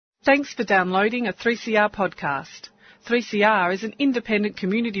Thanks for downloading a 3CR podcast. 3CR is an independent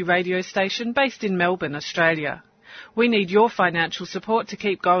community radio station based in Melbourne, Australia. We need your financial support to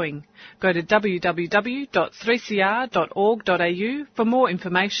keep going. Go to www.3cr.org.au for more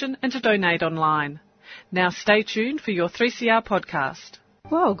information and to donate online. Now stay tuned for your 3CR podcast.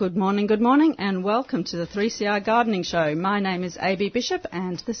 Well, good morning, and welcome to the 3CR Gardening Show. My name is A.B. Bishop,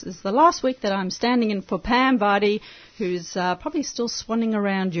 and this is the last week that I'm standing in for Pam Vardy, who's probably still swanning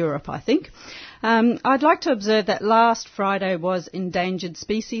around Europe, I think. I'd like to observe that last Friday was Endangered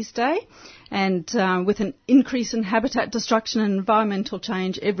Species Day, and with an increase in habitat destruction and environmental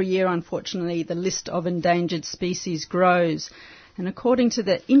change every year, unfortunately, the list of endangered species grows. And according to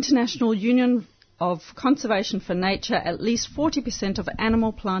the International Union of Conservation for Nature, at least 40% of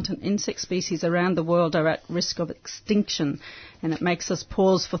animal, plant and insect species around the world are at risk of extinction. And it makes us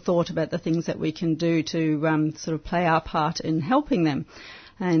pause for thought about the things that we can do to sort of play our part in helping them.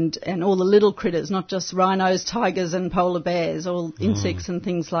 And all the little critters, not just rhinos, tigers and polar bears, all insects and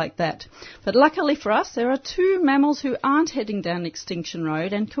things like that. But luckily for us, there are two mammals who aren't heading down Extinction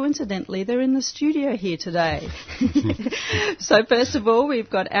Road, and coincidentally, they're in the studio here today. So first of all, we've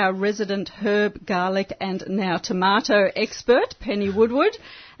got our resident herb, garlic and now tomato expert, Penny Woodward,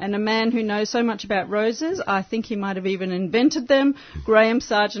 and a man who knows so much about roses, I think he might have even invented them, Graham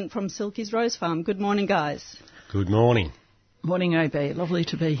Sargent from Silky's Rose Farm. Good morning, guys. Good morning. Morning, AB. Lovely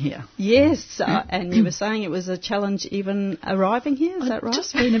to be here. Yes, and you were saying it was a challenge even arriving here, is that right?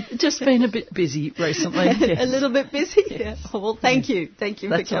 Just been a bit busy recently. Yes. A little bit busy? Yes. Oh, well, thank you. Thank you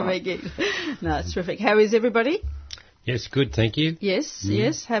for coming in. No, it's terrific. How is everybody? Yes, good, thank you. Yes.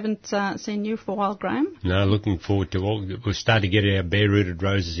 Haven't seen you for a while, Graham. No, looking forward to all. We're starting to get our bare-rooted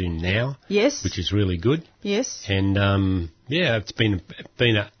roses in now. Yes. Which is really good. Yes. And, it's been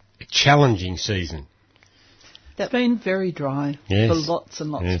a challenging season. It's been very dry for lots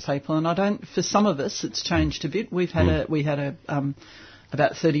and lots of people, and for some of us, it's changed a bit. We had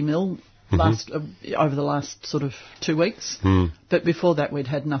about 30 mil over the last sort of 2 weeks, but before that we'd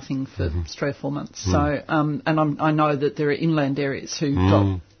had nothing for 3 or 4 months. So, I know that there are inland areas who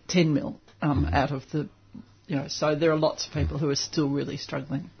got 10 mil out of the. So there are lots of people who are still really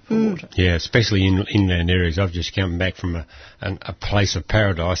struggling for water. Yeah, especially in inland areas. I've just come back from a place of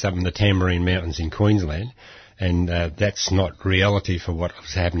paradise up in the Tamborine Mountains in Queensland. And that's not reality for what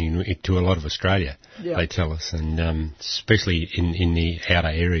was happening to a lot of Australia, they tell us, and especially in the outer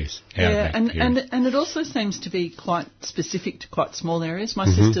areas. And it also seems to be quite specific to quite small areas. My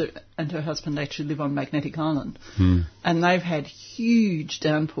sister and her husband actually live on Magnetic Island, and they've had huge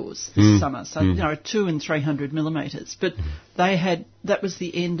downpours this summer, so 200 and 300 millimetres. But that was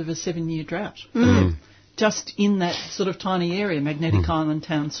the end of a 7-year drought. Just in that sort of tiny area, Magnetic Island,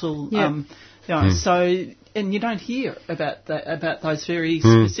 Townsville, so. And you don't hear about those very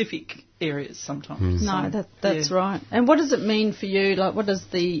specific areas sometimes. No, that's right. And what does it mean for you? Like, what does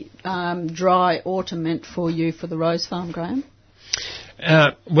the dry autumn meant for you for the Rose Farm, Graham?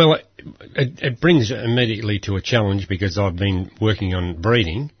 Well, it brings immediately to a challenge because I've been working on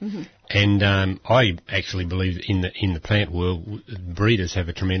breeding, and I actually believe in the plant world, breeders have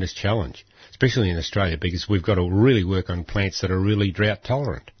a tremendous challenge, especially in Australia, because we've got to really work on plants that are really drought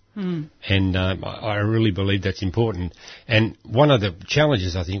tolerant. And I really believe that's important. And one of the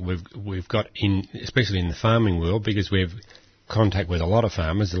challenges I think we've got especially in the farming world, because we have contact with a lot of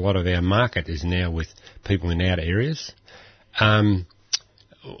farmers, a lot of our market is now with people in outer areas,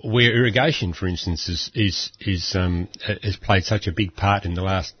 where irrigation, for instance, has played such a big part in the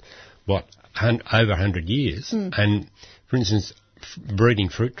last over 100 years. And for instance, breeding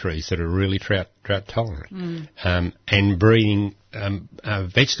fruit trees that are really drought tolerant, and breeding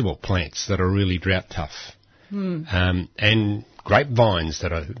vegetable plants that are really drought tough, and grapevines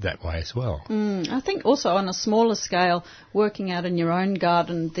that are that way as well. I think also on a smaller scale, working out in your own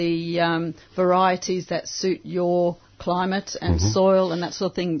garden, the varieties that suit your climate and soil and that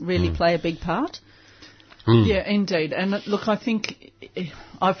sort of thing really play a big part. Yeah, indeed. And look, I think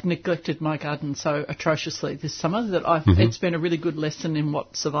I've neglected my garden so atrociously this summer that it's been a really good lesson in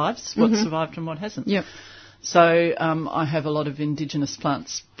what survives, what survived and what hasn't. Yep. So I have a lot of indigenous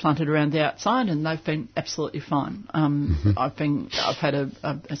plants planted around the outside, and they've been absolutely fine. I've had a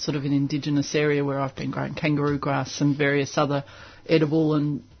sort of an indigenous area where I've been growing kangaroo grass and various other edible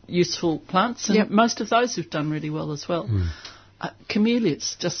and useful plants, and most of those have done really well as well.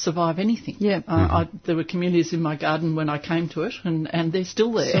 Camellias just survive anything. Yeah. There were camellias in my garden when I came to it, and they're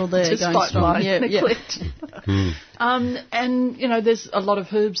still there. Still there, despite my neglect. And, there's a lot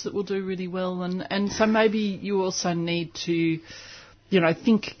of herbs that will do really well, and so maybe you also need to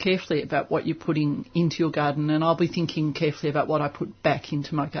think carefully about what you're putting into your garden, and I'll be thinking carefully about what I put back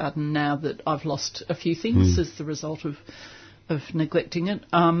into my garden now that I've lost a few things as the result of neglecting it.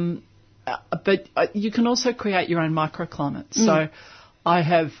 But you can also create your own microclimates. So I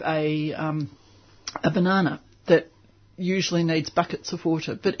have a banana that usually needs buckets of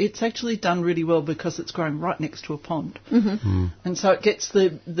water, but it's actually done really well because it's growing right next to a pond. And so it gets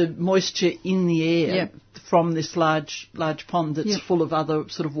the moisture in the air from this large pond that's full of other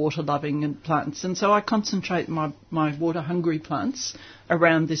sort of water-loving plants. And so I concentrate my water-hungry plants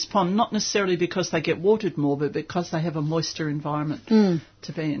around this pond, not necessarily because they get watered more, but because they have a moister environment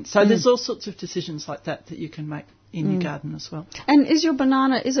to be in. So there's all sorts of decisions like that you can make in your garden as well. And is your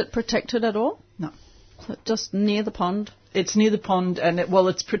banana, is it protected at all? No. So just near the pond? It's near the pond, and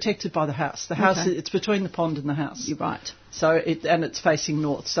it's protected by the house. The house, it's between the pond and the house. You're right. So it's facing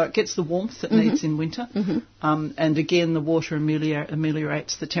north, so it gets the warmth it needs in winter. And again, the water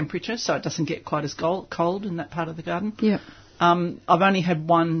ameliorates the temperature, so it doesn't get quite as cold in that part of the garden. Yeah. I've only had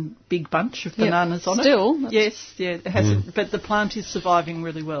one big bunch of bananas on it. Still? Yes, it hasn't, but the plant is surviving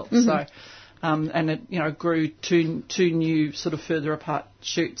really well. So, and it grew two new sort of further apart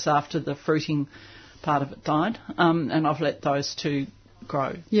shoots after the fruiting part of it died, and I've let those two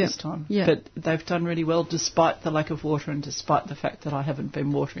grow this time. Yeah. But they've done really well despite the lack of water and despite the fact that I haven't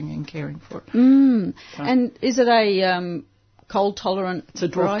been watering and caring for it. So. And is it a cold tolerant? It's a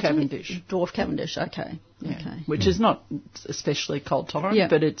dwarf Cavendish. Dwarf Cavendish, okay. Yeah. Okay. Which is not especially cold tolerant,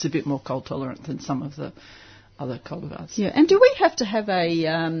 but it's a bit more cold tolerant than some of the other cultivars. Yeah. And do we have to have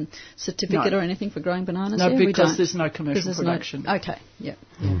a certificate or anything for growing bananas? No, because there's no commercial production. Okay. Yeah.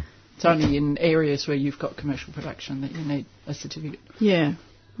 It's only in areas where you've got commercial production that you need a certificate. Yeah.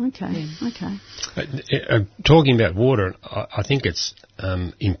 Okay. Okay. Talking about water, I think it's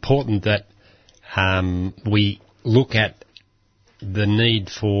important that we look at the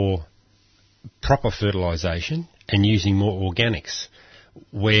need for proper fertilisation and using more organics,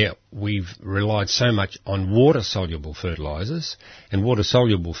 where we've relied so much on water-soluble fertilisers. And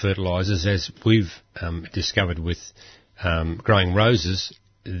water-soluble fertilisers, as we've discovered with growing roses,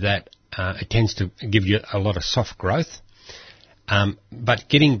 that it tends to give you a lot of soft growth. But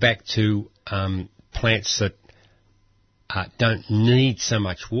getting back to plants that don't need so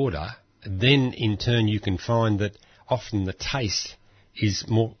much water, then in turn you can find that often the taste is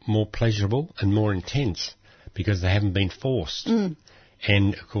more pleasurable and more intense because they haven't been forced.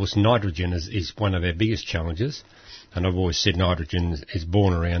 And of course nitrogen is one of our biggest challenges. And I've always said nitrogen is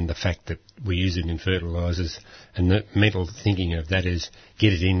born around the fact that we use it in fertilisers, and the mental thinking of that is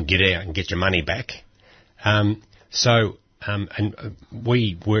get it in, get out, and get your money back.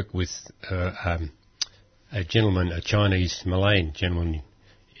 We work with a gentleman, a Chinese Malayan gentleman,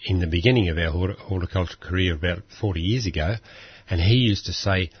 in the beginning of our horticulture career about 40 years ago, and he used to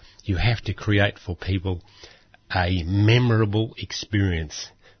say, you have to create for people a memorable experience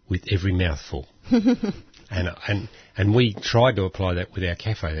with every mouthful. And we tried to apply that with our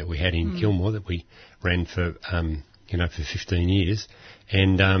cafe that we had in Kilmore that we ran for 15 years,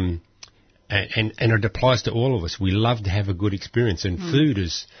 and it applies to all of us. We love to have a good experience, and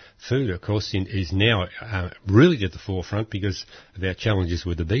food, of course, is now really at the forefront because of our challenges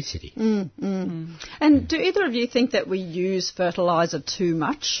with obesity. And do either of you think that we use fertiliser too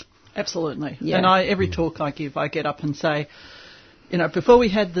much? Absolutely. Yeah. And every talk I give, I get up and say, before we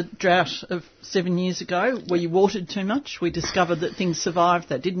had the drought of 7 years ago, we watered too much. We discovered that things survived.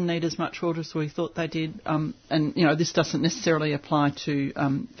 They didn't need as much water as we thought they did. This doesn't necessarily apply to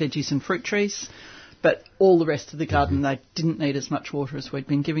veggies and fruit trees, but all the rest of the garden, they didn't need as much water as we'd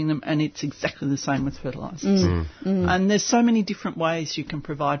been giving them, and it's exactly the same with fertilisers. And there's so many different ways you can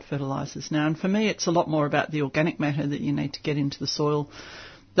provide fertilisers now, and for me it's a lot more about the organic matter that you need to get into the soil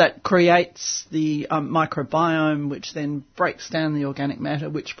that creates the microbiome, which then breaks down the organic matter,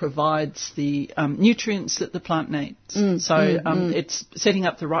 which provides the nutrients that the plant needs. It's setting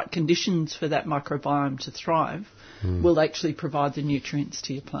up the right conditions for that microbiome to thrive will actually provide the nutrients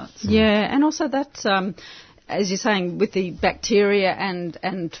to your plants. Yeah, and also that's, as you're saying, with the bacteria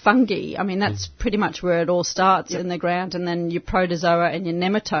and fungi, I mean, that's pretty much where it all starts in the ground, and then your protozoa and your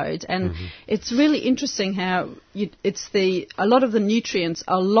nematodes. And it's really interesting how a lot of the nutrients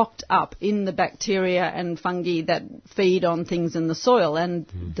are locked up in the bacteria and fungi that feed on things in the soil, and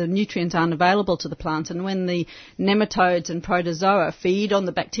the nutrients aren't available to the plants. And when the nematodes and protozoa feed on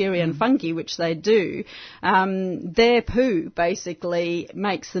the bacteria and fungi, which they do, their poo basically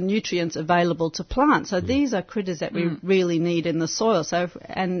makes the nutrients available to plants. So these are critters that we really need in the soil. So,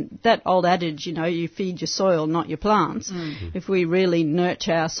 and that old adage, you feed your soil, not your plants. If we really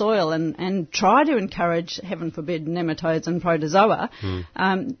nurture our soil and try to encourage, heaven forbid, forbid, nematodes and protozoa,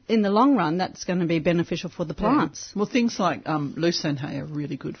 in the long run, that's going to be beneficial for the plants. Well, things like lucerne hay are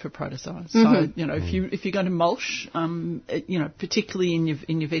really good for protozoa. So, you know, if you're going to mulch, you know, particularly in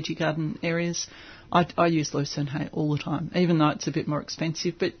your veggie garden areas, I use lucerne hay all the time, even though it's a bit more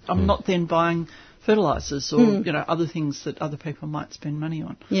expensive. But I'm not then buying fertilisers or, you know, other things that other people might spend money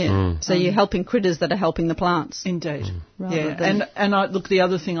on. Yeah. So you're helping critters that are helping the plants. Indeed. Yeah. And look, the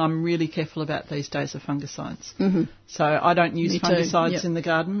other thing I'm really careful about these days are fungicides. So I don't use fungicides in the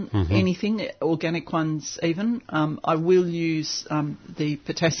garden, anything, organic ones even. I will use the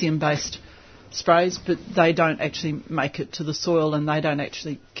potassium-based sprays, but they don't actually make it to the soil and they don't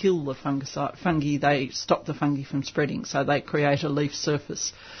actually kill the fungi. They stop the fungi from spreading, so they create a leaf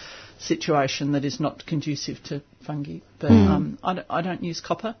surface situation that is not conducive to fungi. But I don't use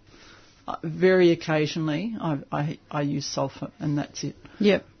copper. Very occasionally I use sulphur, and that's it.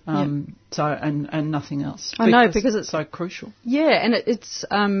 Yep. So and nothing else. I know, because it's so crucial. Yeah, and it's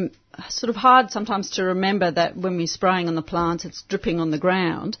sort of hard sometimes to remember that when we're spraying on the plants, it's dripping on the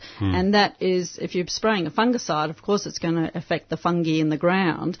ground, and that is, if you're spraying a fungicide, of course it's going to affect the fungi in the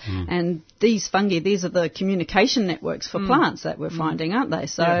ground, and these fungi, these are the communication networks for plants that we're finding, aren't they?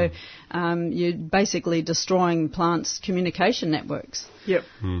 So you're basically destroying plants' communication networks. Yep.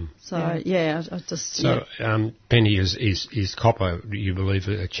 So I just. So Penny, is copper, you believe,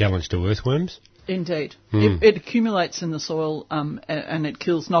 a challenge to earthworms? Indeed. It accumulates in the soil and it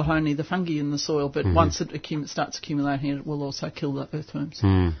kills not only the fungi in the soil, but once it starts accumulating, it will also kill the earthworms.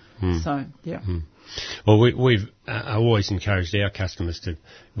 So, yeah. Well, we've always encouraged our customers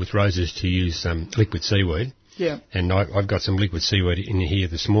with roses to use liquid seaweed. Yeah. And I've got some liquid seaweed in here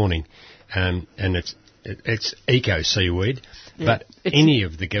this morning, and it's eco seaweed, but any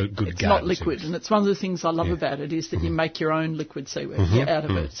of the good gardens. It's not liquid, and it's one of the things I love about it is that you make your own liquid seaweed out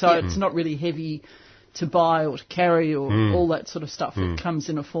of it. So it's not really heavy to buy or to carry or all that sort of stuff. It comes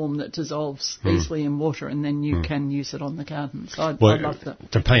in a form that dissolves easily in water, and then you can use it on the garden. So I love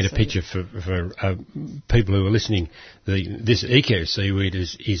that. To paint a picture for people who are listening, this eco seaweed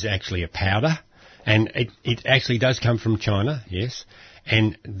is actually a powder, and it actually does come from China, yes.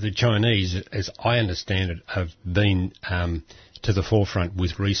 And the Chinese, as I understand it, have been to the forefront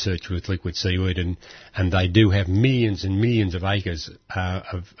with research with liquid seaweed, and they do have millions and millions of acres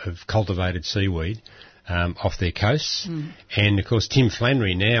of cultivated seaweed off their coasts. And, of course, Tim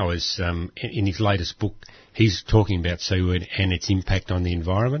Flannery now is, in his latest book, he's talking about seaweed and its impact on the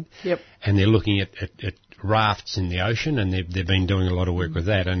environment. Yep. And they're looking at rafts in the ocean, and they've been doing a lot of work with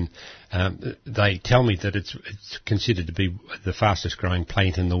that. And they tell me that it's considered to be the fastest growing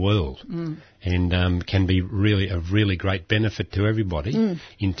plant in the world, and can be really a really great benefit to everybody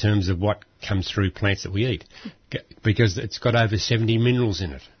in terms of what comes through plants that we eat, because it's got over 70 minerals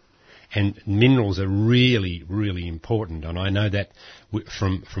in it. And minerals are really, really important, and I know that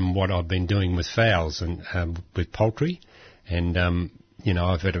from what I've been doing with fowls and with poultry, and you know,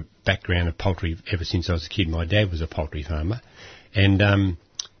 I've had a background of poultry ever since I was a kid. My dad was a poultry farmer, and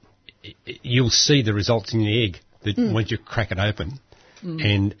you'll see the results in the egg that once you crack it open,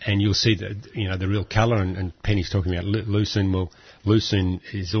 and you'll see the real colour. And Penny's talking about lucerne. Well, lucerne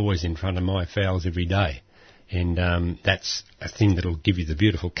is always in front of my fowls every day. And that's a thing that'll give you the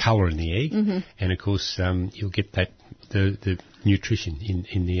beautiful colour in the egg, and of course you'll get that the nutrition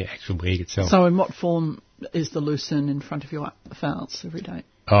in the actual egg itself. So, in what form is the lucerne in front of your fowls every day?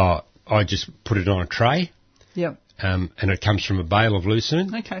 Oh, I just put it on a tray. Yep. And it comes from a bale of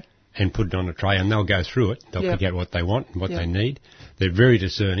lucerne. Okay. And put it on a tray, and they'll go through it. They'll pick out what they want and what they need. They're very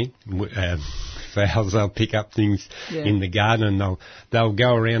discerning. Fowls, they'll pick up things in the garden, and they'll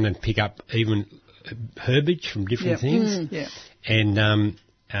go around and pick up even herbage from different things. And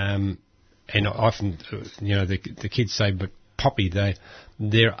often, you know, the kids say, but Poppy,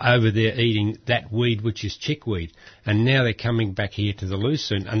 they're over there eating that weed which is chickweed, and now they're coming back here to the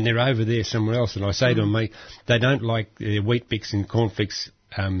lucerne, and they're over there somewhere else. And I say to them, they don't like their Wheat Bix and Corn Flix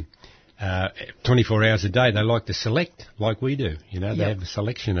 24 hours a day. They like to select like we do. You know, they have a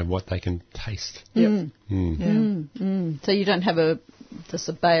selection of what they can taste. So you don't have just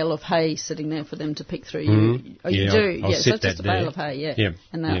a bale of hay sitting there for them to pick through. You do. I'll so it's just a bale of hay.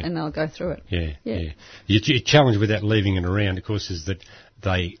 And they'll go through it. Your challenge with that leaving it around, of course, is that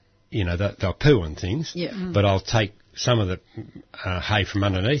they'll poo on things. But I'll take some of the hay from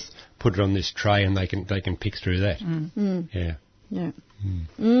underneath, put it on this tray, and they can pick through that.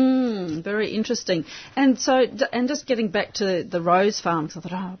 Very interesting. And so, and just getting back to the rose farm, because I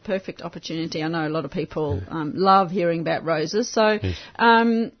thought, perfect opportunity. I know a lot of people love hearing about roses. So,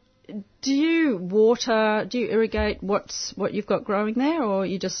 do you irrigate what you've got growing there, or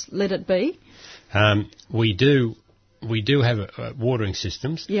you just let it be? We do have watering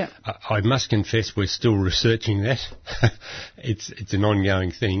systems. Yeah. I must confess we're still researching that. It's an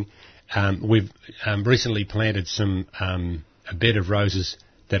ongoing thing. We've recently planted a bed of roses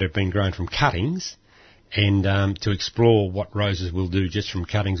that have been grown from cuttings, and to explore what roses will do just from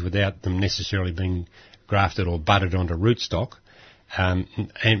cuttings without them necessarily being grafted or budded onto rootstock.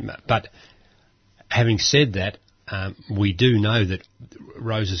 But having said that, we do know that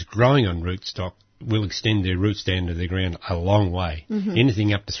roses growing on rootstock will extend their roots down to the ground a long way,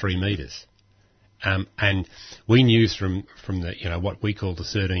 anything up to 3 metres. And we knew from the what we call the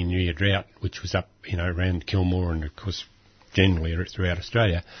 13-year drought, which was up around Kilmore and of course generally throughout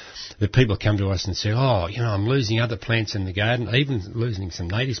Australia, that people come to us and say, I'm losing other plants in the garden, even losing some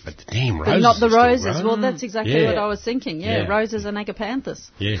natives, but the damn roses. But not the are roses. still Well, that's exactly what I was thinking. Yeah, Yeah. roses and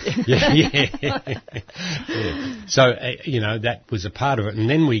agapanthus. Yeah. So, that was a part of it. And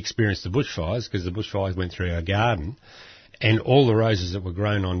then we experienced the bushfires, because the bushfires went through our garden, and all the roses that were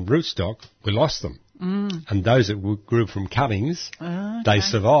grown on rootstock, we lost them. And those that grew from cuttings, they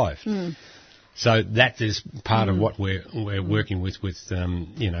survived. So that is part of what we're working with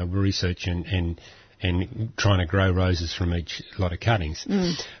research and trying to grow roses from each lot of cuttings.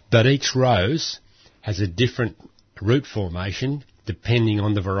 But each rose has a different root formation depending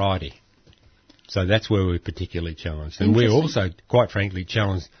on the variety. So that's where we're particularly challenged. And we're also, quite frankly,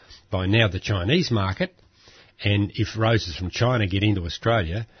 challenged by now the Chinese market. And if roses from China get into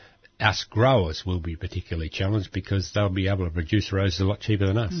Australia, us growers will be particularly challenged because they'll be able to produce roses a lot cheaper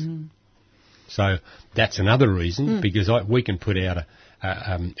than us. So that's another reason, because we can put out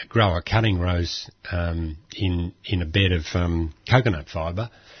grow a cutting rose in a bed of coconut fibre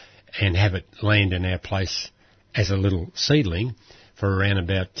and have it land in our place as a little seedling for around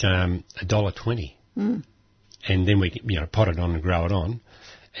about $1.20. And then we pot it on and grow it on,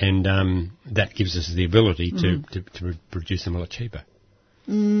 and that gives us the ability to produce them a lot cheaper.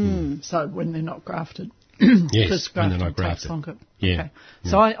 So when they're not grafted. Yes, when they're not grafted. Longer. Yeah. Okay.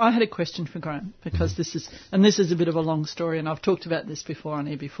 So I had a question for Graham, because this is a bit of a long story, and I've talked about this before on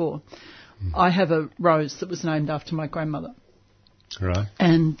air before. I have a rose that was named after my grandmother. Right.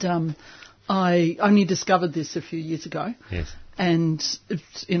 And I only discovered this a few years ago. Yes. And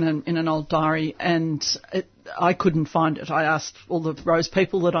it's in an old diary, and I couldn't find it. I asked all the rose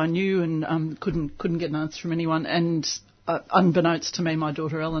people that I knew, and couldn't get an answer from anyone. And unbeknownst to me, my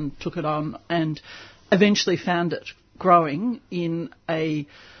daughter Ellen took it on and eventually found it growing in a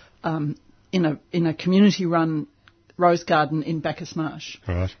community-run rose garden in Bacchus Marsh.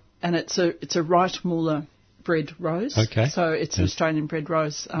 Right. And it's a Reitmuller bred rose. Okay. So it's an Australian bred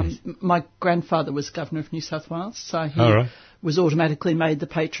rose. My grandfather was Governor of New South Wales, so he was automatically made the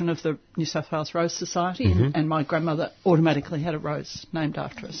patron of the New South Wales Rose Society, and my grandmother automatically had a rose named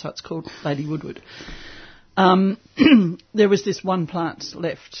after her, so it's called Lady Woodward. There was this one plant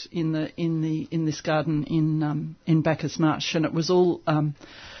left in this garden in Bacchus Marsh, and it was all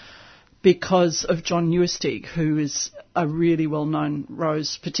because of John Newesteig, who is a really well-known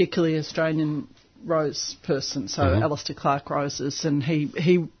rose, particularly Australian rose person. So Alistair Clark roses, and he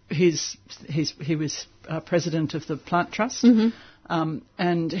was president of the Plant Trust,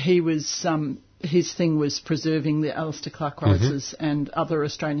 and he was. His thing was preserving the Alistair Clark roses and other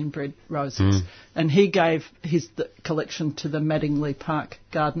Australian-bred roses. And he gave the collection to the Mattingley Park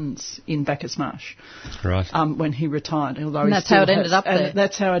Gardens in Bacchus Marsh when he retired. Although and that's how it ended up there.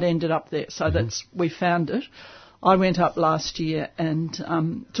 That's how it ended up there. So we found it. I went up last year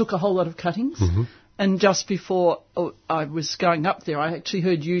and took a whole lot of cuttings. And just before I was going up there, I actually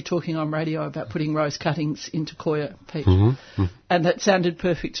heard you talking on radio about putting rose cuttings into coir peat. And that sounded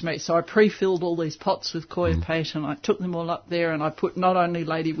perfect to me. So I pre-filled all these pots with coir peat, and I took them all up there, and I put not only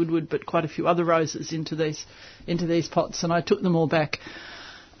Lady Woodward but quite a few other roses into these pots, and I took them all back.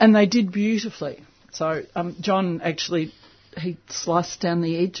 And they did beautifully. So John actually... he sliced down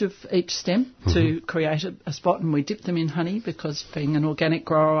the edge of each stem to create a spot, and we dipped them in honey because, being an organic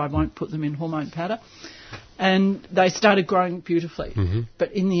grower, I won't put them in hormone powder. And they started growing beautifully,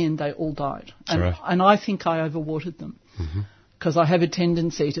 but in the end they all died. And I think I overwatered them because I have a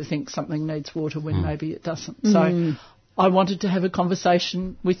tendency to think something needs water when maybe it doesn't. So I wanted to have a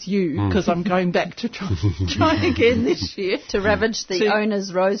conversation with you because I'm going back to try again this year. To ravage the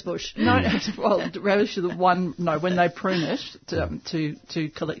owner's rosebush. No, well, to ravage the one, when they prune it, to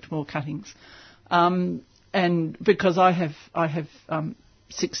collect more cuttings. And because I have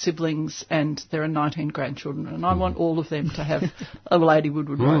 6 siblings and there are 19 grandchildren, and I want all of them to have a Lady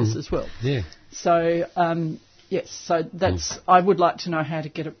Woodward rose as well. Yeah. So Yes, so that's. I would like to know how to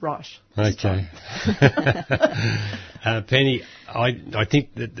get it right. Okay. Penny, I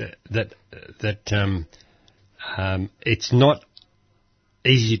think that it's not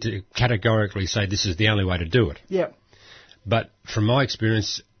easy to categorically say this is the only way to do it. Yeah. But from my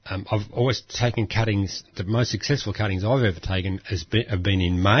experience, I've always taken cuttings. The most successful cuttings I've ever taken have been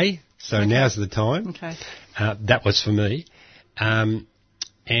in May. So now's the time. Okay. That was for me.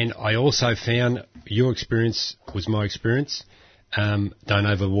 And I also found your experience was my experience. Don't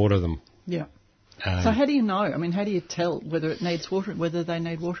overwater them. Yeah. So how do you know? I mean, how do you tell whether it needs watering, whether they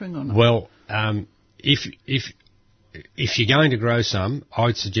need watering or not? Well, if you're going to grow some,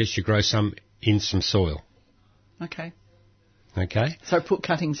 I'd suggest you grow some in some soil. Okay. Okay. So put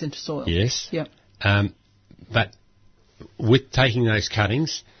cuttings into soil. Yes. Yep. But with taking those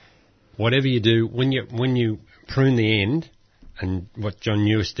cuttings, whatever you do, when you prune the end, and what John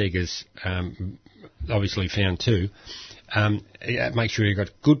Newsteger has obviously found too, make sure you've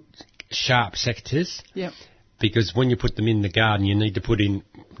got good sharp secateurs. Yep. Because when you put them in the garden, you need to put in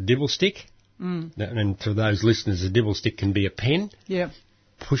dibble stick. And for those listeners, a dibble stick can be a pen. Yep.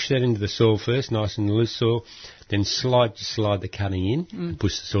 Push that into the soil first, nice and loose soil, then slide the cutting in and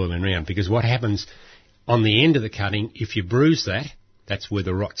push the soil in round. Because what happens on the end of the cutting, if you bruise that, that's where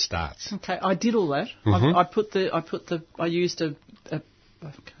the rot starts. Okay, I did all that. I used I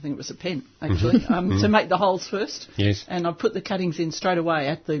think it was a pen actually, to make the holes first. Yes. And I put the cuttings in straight away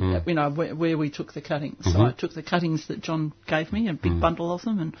at the, where we took the cuttings. So I took the cuttings that John gave me, a big bundle of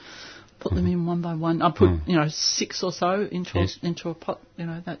them, and put them in one by one. I put 6 or so into a pot,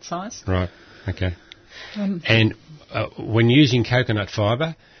 that size. Right. Okay. And when using coconut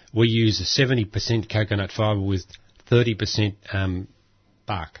fibre, we use a 70% coconut fibre with 30%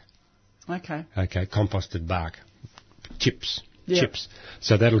 bark. Okay. Okay, composted bark. Chips. Yep. Chips.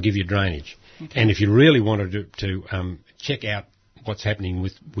 So that'll give you drainage. Okay. And if you really wanted to check out what's happening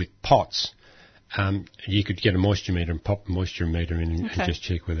with pots, you could get a moisture meter and pop the moisture meter in and just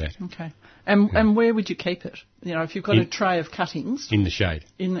check with that. Okay. And where would you keep it? If you've got a tray of cuttings. In the shade.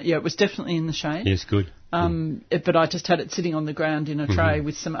 It was definitely in the shade. Yes, good. But I just had it sitting on the ground in a tray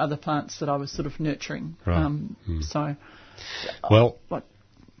with some other plants that I was sort of nurturing. Right. So. Well. What?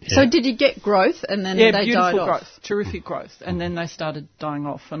 Yeah. So did you get growth and then they died off? Yeah, beautiful growth, terrific growth. And then they started dying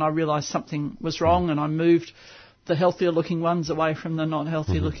off and I realised something was wrong and I moved the healthier looking ones away from the not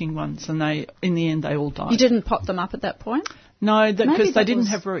healthy looking ones and in the end they all died. You didn't pot them up at that point? No, because they didn't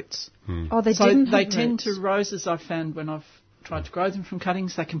have roots. Oh, they didn't have roots. They tend to, roses I've found when I've tried to grow them from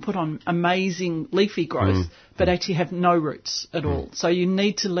cuttings, they can put on amazing leafy growth but actually have no roots at all. So you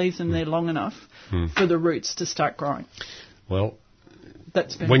need to leave them there long enough for the roots to start growing. Well,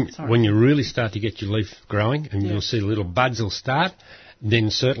 that's when you really start to get your leaf growing and you'll see the little buds will start, then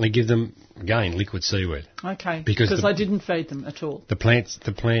certainly give them, again, liquid seaweed. Okay, because I didn't feed them at all. The plant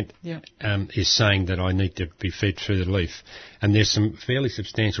is saying that I need to be fed through the leaf. And there's some fairly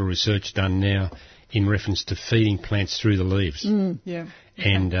substantial research done now in reference to feeding plants through the leaves. Yeah.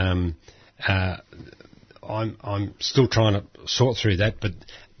 And I'm still trying to sort through that, but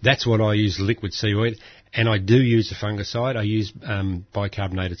that's what I use, liquid seaweed. And I do use a fungicide. I use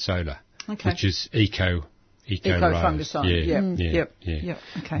bicarbonated soda, which is eco fungicide. Yeah.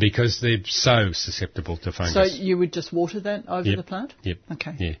 Okay. Because they're so susceptible to fungus. So you would just water that over the plant? Yep.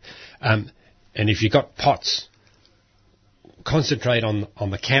 Okay. Yeah. And if you've got pots, concentrate on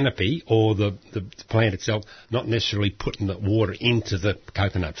the canopy or the plant itself, not necessarily putting the water into the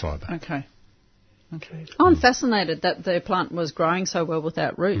coconut fibre. Okay. I'm fascinated that the plant was growing so well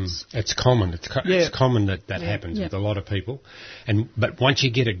without roots. It's common. It's common that happens with a lot of people. But once you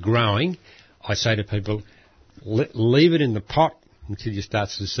get it growing, I say to people, leave it in the pot until you start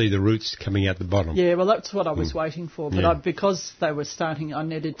to see the roots coming out the bottom. Yeah, well, that's what I was waiting for. But because they were starting, I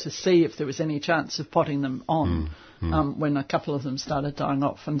needed to see if there was any chance of potting them on when a couple of them started dying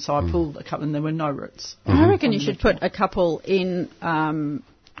off. And so I pulled a couple and there were no roots. I reckon you should put a couple in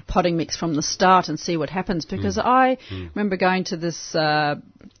potting mix from the start and see what happens, because I remember going to this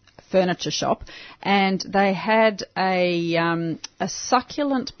furniture shop and they had a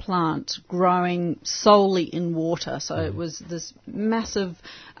succulent plant growing solely in water. So it was this massive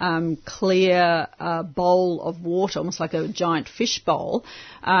clear bowl of water, almost like a giant fish bowl,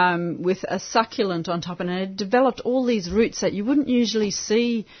 with a succulent on top, and it had developed all these roots that you wouldn't usually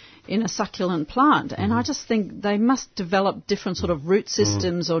see in a succulent plant. And I just think they must develop different sort of root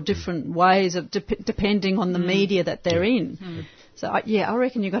systems or different ways of depending on the media that they're in. So I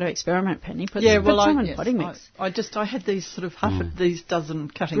reckon you've got to experiment, Penny. Put some in potting mix. I had these sort of these dozen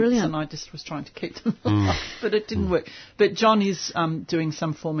cuttings. Brilliant. And I just was trying to keep them alive, but it didn't work. But John is doing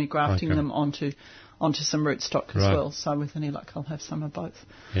some for me, grafting them onto onto some rootstock as well. So with any luck, I'll have some of both.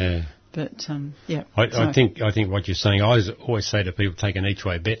 Yeah. But, I think what you're saying, I always say to people, take an each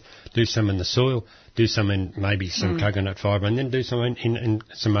way bet, do some in the soil, do some in maybe some coconut fibre, and then do some in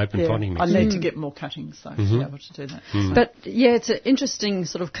some open potting mix. I need to get more cuttings, though, to be able to do that. So. But, it's an interesting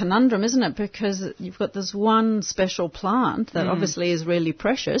sort of conundrum, isn't it? Because you've got this one special plant that obviously is really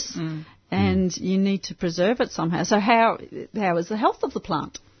precious, and you need to preserve it somehow. So how is the health of the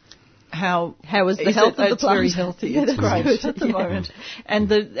plant? How is the health of the plant? It's very healthy. It's great at the moment. And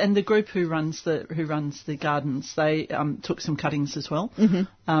the group who runs the gardens, they took some cuttings as well.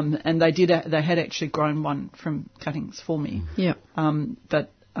 And they had actually grown one from cuttings for me. Yeah.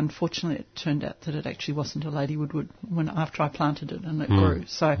 But unfortunately, it turned out that it actually wasn't a Lady Woodward after I planted it, and it grew.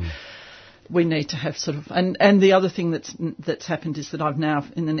 So we need to have sort of, and the other thing that's happened is that I've now,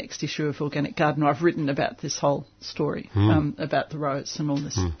 in the next issue of Organic Gardener, I've written about this whole story about the rose and all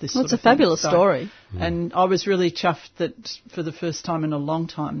this. Well, it's a fabulous story. And I was really chuffed that for the first time in a long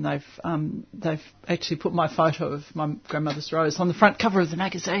time they've actually put my photo of my grandmother's rose on the front cover of the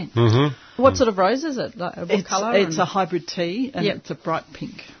magazine. What sort of rose is it? Like, what colour? It's a hybrid tea, and it's a bright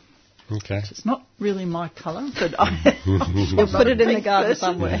pink. Okay. It's not really my colour, but you'll put it in the garden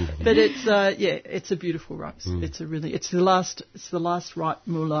somewhere. But it's it's a beautiful rose. It's the last Wright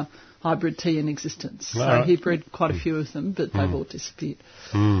Muller hybrid tea in existence. So he bred quite a few of them, but they've all disappeared.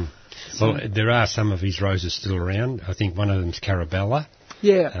 Well, there are some of his roses still around. I think one of them's Carabella.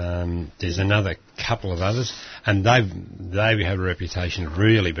 Yeah. There's another couple of others, and they have a reputation of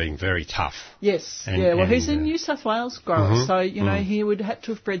really being very tough. Yes. Well, he's a New South Wales grower, so he would have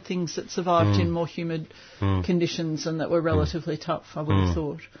to have bred things that survived in more humid conditions and that were relatively tough, I would have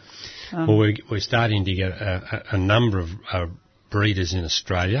thought. Well, we're starting to get a number of breeders in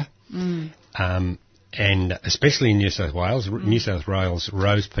Australia, and especially in New South Wales. New South Wales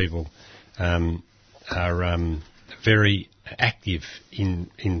rose people are very active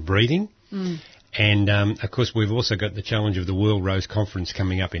in breeding. And, of course, we've also got the challenge of the World Rose Conference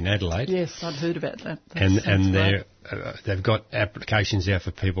coming up in Adelaide. Yes, I'd heard about that. And they've got applications out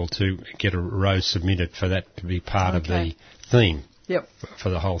for people to get a rose submitted for that to be part of the theme for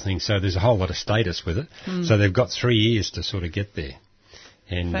the whole thing. So there's a whole lot of status with it. So they've got 3 years to sort of get there.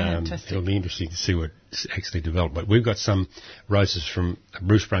 And it'll be interesting to see what's actually developed. But we've got some roses from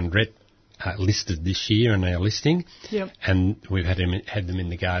Bruce Brundrett listed this year, and they are listing. And we've had them in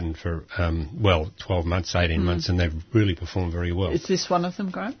the garden for 12 months, 18 months, and they've really performed very well. Is this one of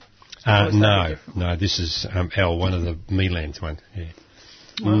them, Graham? No, this is L, one of the Melands ones. Yeah.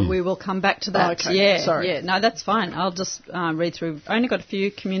 Well, we will come back to that. Okay. Yeah, sorry. Yeah, no, that's fine. I'll just read through. We've only got a few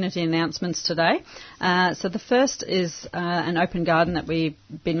community announcements today. So the first is an open garden that we've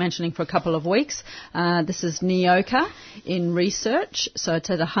been mentioning for a couple of weeks. This is Neoka in Research. So it's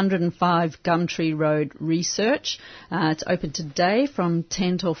at 105 Gumtree Road, Research. It's open today from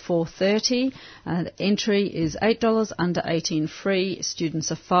 10 till 4:30. The entry is $8, under 18 free.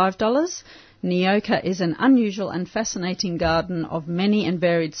 Students are $5. Neoka is an unusual and fascinating garden of many and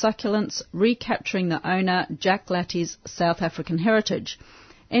varied succulents, recapturing the owner Jack Latty's South African heritage.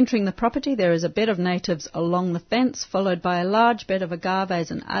 Entering the property, there is a bed of natives along the fence, followed by a large bed of agaves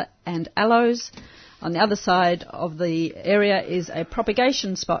and aloes. On the other side of the area is a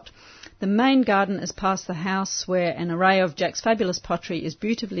propagation spot. The main garden is past the house, where an array of Jack's fabulous pottery is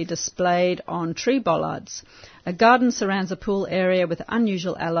beautifully displayed on tree bollards. A garden surrounds a pool area with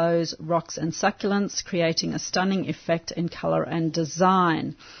unusual aloes, rocks and succulents, creating a stunning effect in colour and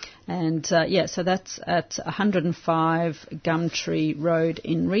design. And, so that's at 105 Gumtree Road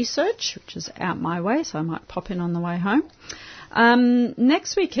in Research, which is out my way, so I might pop in on the way home.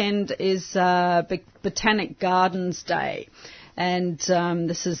 Next weekend is Botanic Gardens Day. And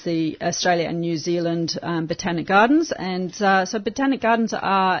this is the Australia and New Zealand Botanic Gardens. And so Botanic Gardens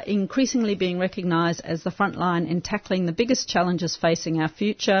are increasingly being recognised as the front line in tackling the biggest challenges facing our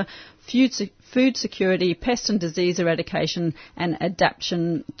future: food security, pest and disease eradication, and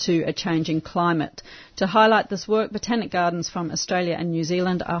adaptation to a changing climate. To highlight this work, Botanic Gardens from Australia and New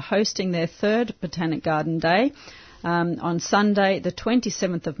Zealand are hosting their third Botanic Garden Day on Sunday, the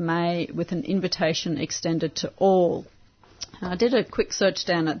 27th of May, with an invitation extended to all. I did a quick search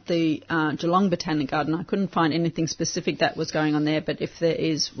down at the Geelong Botanic Garden. I couldn't find anything specific that was going on there, but if there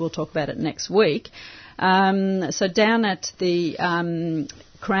is, we'll talk about it next week. So down at the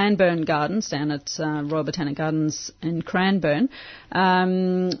Cranbourne Gardens, down at Royal Botanic Gardens in Cranbourne,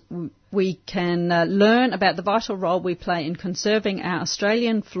 we can learn about the vital role we play in conserving our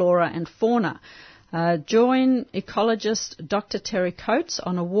Australian flora and fauna. Join ecologist Dr. Terry Coates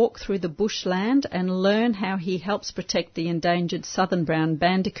on a walk through the bushland and learn how he helps protect the endangered southern brown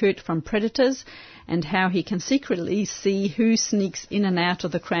bandicoot from predators and how he can secretly see who sneaks in and out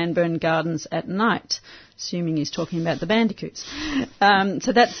of the Cranbourne Gardens at night, assuming he's talking about the bandicoots.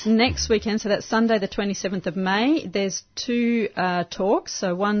 So that's next weekend, so that's Sunday the 27th of May. There's 2 talks,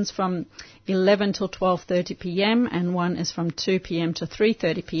 so one's from 11 till 12:30pm and one is from 2pm to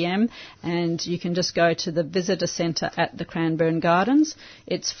 3:30pm, and you can just go to the visitor centre at the Cranbourne Gardens.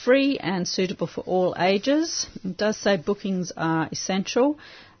 It's free and suitable for all ages. It does say bookings are essential.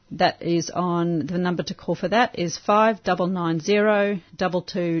 That is on, the number to call for that is 5990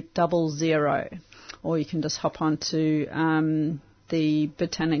 2200. Or you can just hop on to the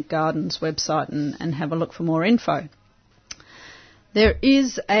Botanic Gardens website and have a look for more info. There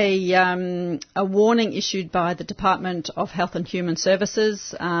is a warning issued by the Department of Health and Human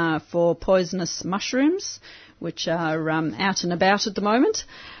Services for poisonous mushrooms, which are out and about at the moment.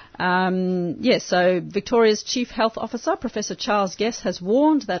 So Victoria's Chief Health Officer, Professor Charles Guess, has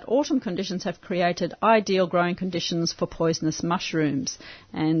warned that autumn conditions have created ideal growing conditions for poisonous mushrooms,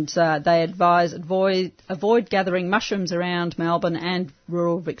 and they advise avoid gathering mushrooms around Melbourne and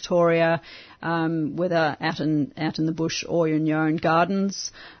rural Victoria, whether out in the bush or in your own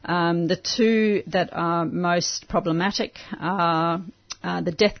gardens. The 2 that are most problematic are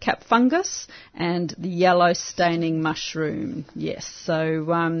the death cap fungus and the yellow staining mushroom. Yes, so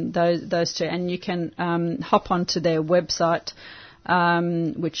those 2. And you can hop onto their website,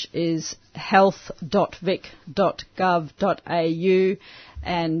 which is health.vic.gov.au,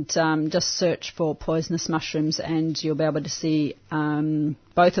 and just search for poisonous mushrooms and you'll be able to see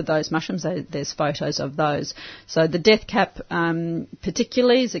both of those mushrooms. There's photos of those. So the death cap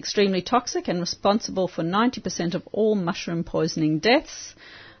particularly is extremely toxic and responsible for 90% of all mushroom poisoning deaths.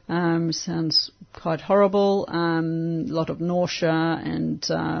 Sounds quite horrible. A lot of nausea and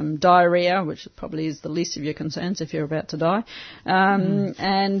diarrhea, which probably is the least of your concerns if you're about to die.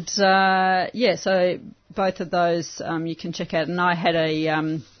 So both of those you can check out. And I had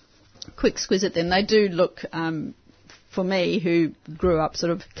a quick squiz at them. They do look, for me, who grew up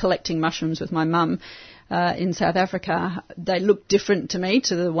sort of collecting mushrooms with my mum in South Africa, they look different to me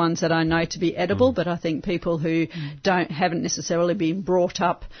to the ones that I know to be edible, but I think people who haven't necessarily been brought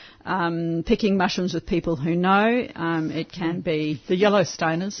up picking mushrooms with people who know, it can be... The yellow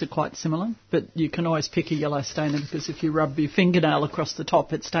stainers are quite similar, but you can always pick a yellow stainer because if you rub your fingernail across the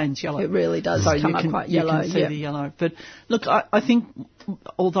top, it stains yellow. It really does come up quite yellow. You can see the yellow. But look, I think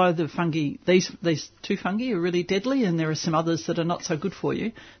although the fungi, these 2 fungi are really deadly and there are some others that are not so good for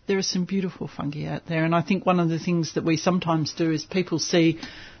you, there are some beautiful fungi out there. And I think one of the things that we sometimes do is people see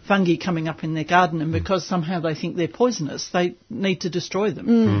fungi coming up in their garden and because somehow they think they're poisonous, they need to destroy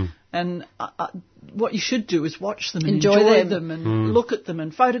them. And what you should do is watch them and enjoy them and look at them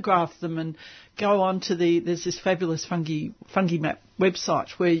and photograph them and go on to there's this fabulous fungi map website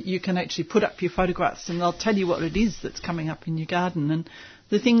where you can actually put up your photographs and they'll tell you what it is that's coming up in your garden. And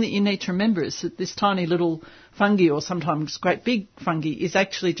the thing that you need to remember is that this tiny little fungi, or sometimes great big fungi, is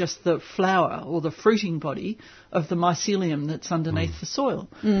actually just the flower or the fruiting body of the mycelium that's underneath the soil.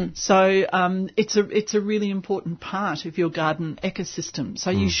 So it's a really important part of your garden ecosystem.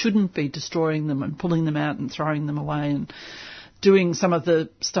 So you shouldn't be destroying them and pulling them out and throwing them away and doing some of the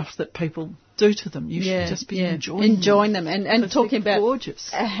stuff that people do to them. You should just be enjoying them. And talking about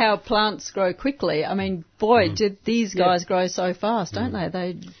gorgeous. How plants grow quickly. I mean, boy, did these guys grow so fast, don't they?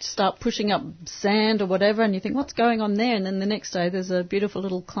 They start pushing up sand or whatever and you think, what's going on there? And then the next day there's a beautiful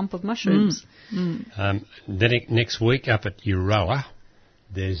little clump of mushrooms. Next week up at Euroa,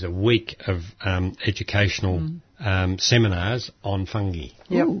 there's a week of educational seminars on fungi.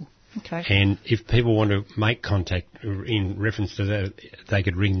 Yep. Okay. And if people want to make contact in reference to that, they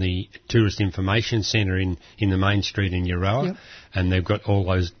could ring the Tourist Information Centre in the main street in Euroa, and they've got all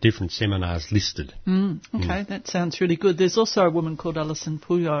those different seminars listed. Okay, that sounds really good. There's also a woman called Alison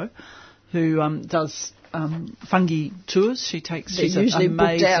Puyo who does fungi tours. She's usually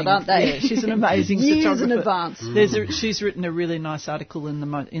booked out, aren't they? Yeah, she's an amazing years photographer. in advance. She's written a really nice article in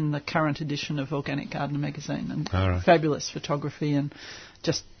the current edition of Organic Gardener magazine, and fabulous photography and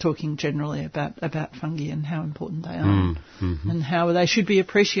just talking generally about fungi and how important they are and how they should be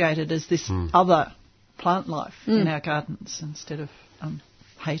appreciated as this other plant life in our gardens instead of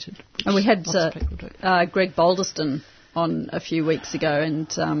hated. And we had Greg Balderston on a few weeks ago,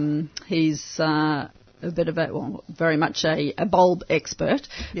 and he's a bit of very much a bulb expert,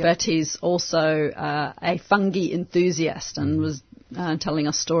 but he's also a fungi enthusiast and was telling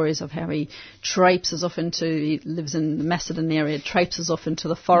us stories of how he lives in the Macedon area, traipses off into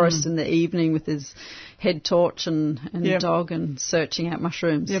the forest in the evening with his head torch and dog and searching out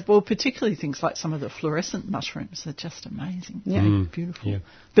mushrooms. Yeah, well, particularly things like some of the fluorescent mushrooms are just amazing. Yeah. Beautiful. Yeah.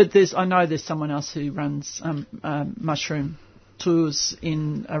 But I know there's someone else who runs mushroom tours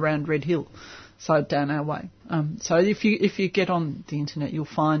around Red Hill, so down our way. So if you get on the internet, you'll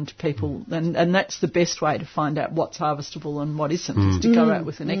find people, and that's the best way to find out what's harvestable and what isn't, is to go out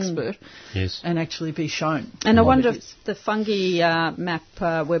with an expert and actually be shown. And I wonder if the Fungi Map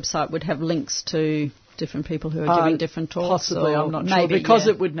website would have links to different people who are giving different talks. Possibly, I'm not sure, because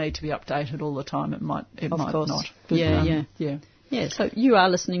it would need to be updated all the time. It might not. But, Yeah, so you are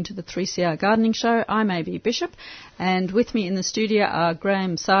listening to the 3CR Gardening Show. I'm A.B. Bishop, and with me in the studio are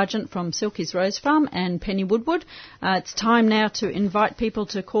Graham Sargent from Silky's Rose Farm and Penny Woodward. It's time now to invite people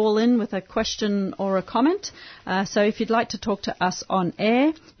to call in with a question or a comment. So if you'd like to talk to us on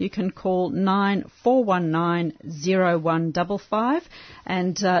air, you can call 94190155,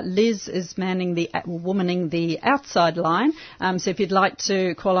 and Liz is womaning the outside line. So if you'd like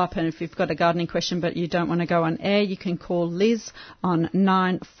to call up, and if you've got a gardening question but you don't want to go on air, you can call Liz on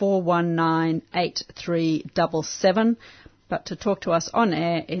 94198377. But to talk to us on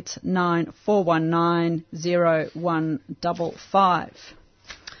air, it's 94190155.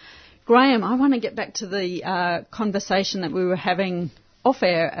 Graham, I want to get back to the conversation that we were having off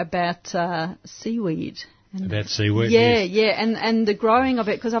air about seaweed. About seaweed? Yeah, and the growing of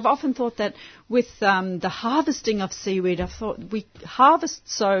it, because I've often thought that with the harvesting of seaweed, I thought we harvest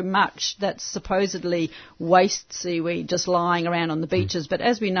so much that's supposedly waste seaweed just lying around on the beaches, but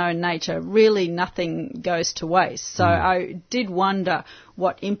as we know in nature, really nothing goes to waste. So I did wonder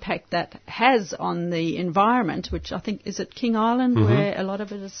what impact that has on the environment, which I think, is it King Island where a lot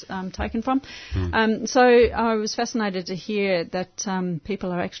of it is taken from? So I was fascinated to hear that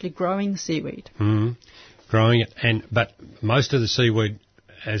people are actually growing seaweed. Growing it, but most of the seaweed,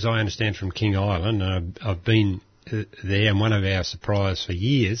 as I understand from King Island, I've been there, and one of our suppliers for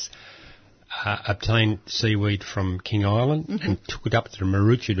years obtained seaweed from King Island and took it up to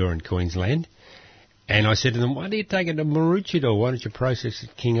Maroochydore in Queensland. And I said to them, why do you take it to Maroochydore? Why don't you process it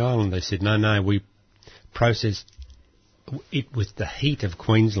at King Island? They said, no, we process it with the heat of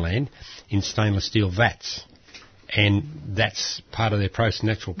Queensland in stainless steel vats. And that's part of their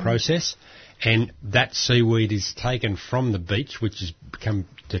natural process. And that seaweed is taken from the beach, which has become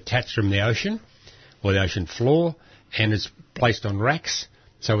detached from the ocean, or the ocean floor, and is placed on racks.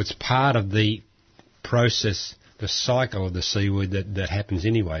 So it's part of the process, the cycle of the seaweed that happens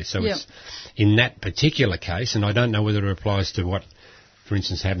anyway. So it's in that particular case, and I don't know whether it applies to what, for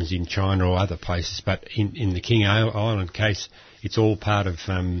instance, happens in China or other places, but in the King Island case, it's all part of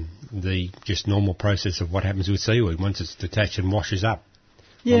the just normal process of what happens with seaweed once it's detached and washes up.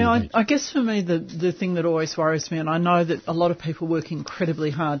 Yeah, I guess for me the thing that always worries me, and I know that a lot of people work incredibly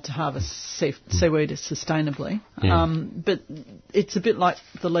hard to harvest seaweed sustainably, but it's a bit like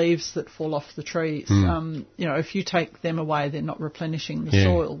the leaves that fall off the trees. If you take them away, they're not replenishing the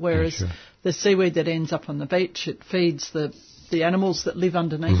soil, whereas the seaweed that ends up on the beach, it feeds the animals that live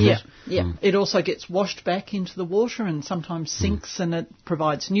underneath it. It also gets washed back into the water and sometimes sinks, and it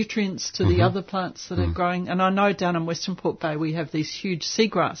provides nutrients to the other plants that are growing. And I know down in Western Port Bay we have these huge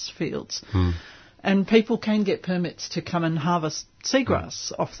seagrass fields, and people can get permits to come and harvest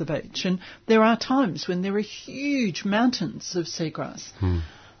seagrass off the beach. And there are times when there are huge mountains of seagrass.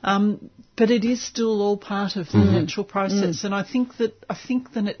 But it is still all part of the natural process. And I think that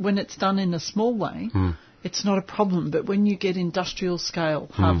when it's done in a small way, it's not a problem, but when you get industrial scale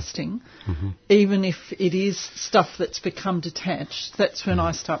harvesting, even if it is stuff that's become detached, that's when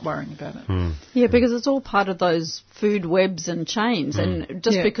I start worrying about it. Yeah, because it's all part of those food webs and chains, and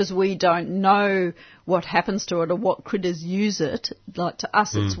just because we don't know what happens to it or what critters use it, like to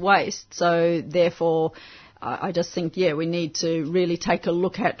us it's waste, so therefore I just think, we need to really take a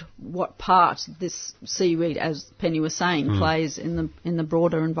look at what part this seaweed, as Penny was saying, plays in the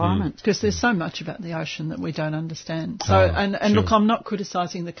broader environment. Because there's so much about the ocean that we don't understand. So, look, I'm not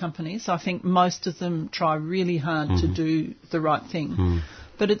criticising the companies. I think most of them try really hard to do the right thing.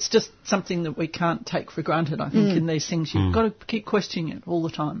 But it's just something that we can't take for granted, I think, in these things. You've got to keep questioning it all the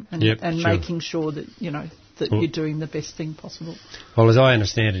time and making sure that, that you're doing the best thing possible. Well, as I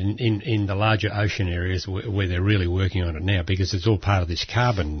understand it, in the larger ocean areas where they're really working on it now, because it's all part of this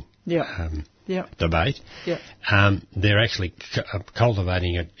carbon debate, they're actually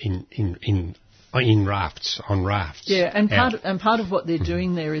cultivating it in on rafts. Yeah, and part of what they're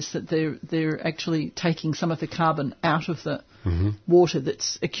doing there is that they're actually taking some of the carbon out of the water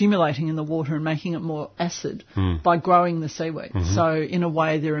that's accumulating in the water and making it more acid by growing the seaweed. So in a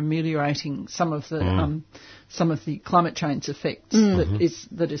way, they're ameliorating some of the climate change effects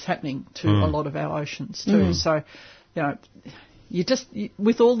that is happening to a lot of our oceans too. So,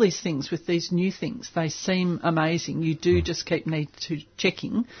 with all these things, with these new things, they seem amazing. You do just keep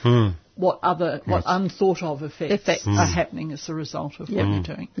checking what unthought of effects are happening as a result of what you're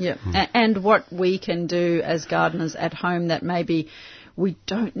doing. Yeah, and what we can do as gardeners at home that maybe we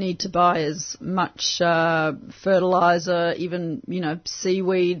don't need to buy as much fertiliser, even,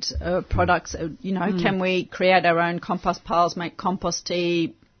 seaweed products. Can we create our own compost piles, make compost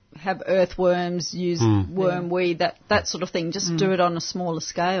tea, have earthworms, use wormweed, that sort of thing. Just do it on a smaller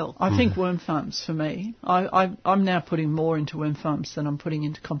scale. I think worm farms for me. I'm now putting more into worm farms than I'm putting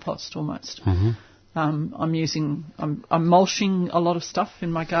into compost almost. I'm mulching a lot of stuff in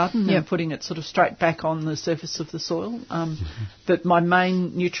my garden and putting it sort of straight back on the surface of the soil. But my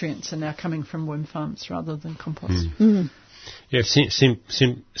main nutrients are now coming from worm farms rather than compost. Yeah,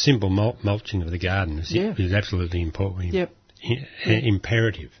 simple mulching of the garden is absolutely important.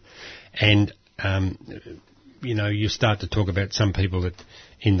 Imperative. And, you start to talk about some people that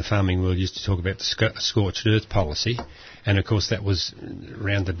in the farming world used to talk about the scorched earth policy. And, of course, that was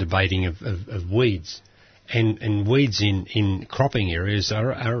around the debating of weeds. And weeds in cropping areas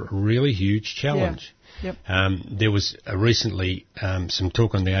are a really huge challenge. Yeah. Yep. There was recently some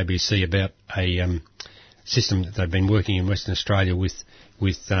talk on the ABC about a system that they've been working in Western Australia with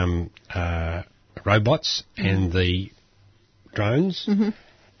robots and the drones,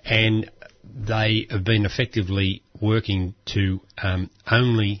 and they have been effectively working to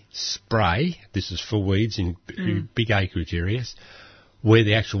only spray, this is for weeds in big acreage areas, where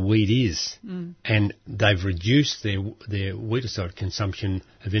the actual weed is. And they've reduced their weedicide consumption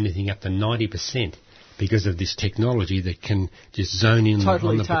of anything up to 90% because of this technology that can just zone in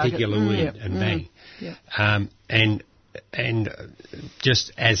on the particular weed and bang. And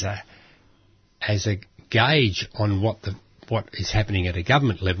just as a gauge on what is happening at a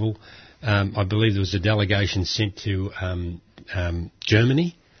government level, I believe there was a delegation sent to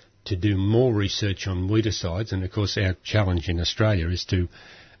Germany to do more research on weedicides, and of course our challenge in Australia is to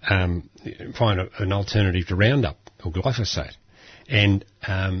find an alternative to Roundup or glyphosate, and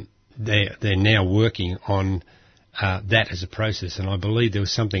they're now working on that as a process, and I believe there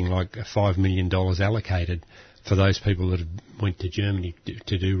was something like $5 million allocated for those people that went to Germany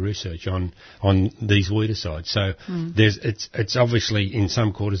to do research on these weedicides. So it's obviously in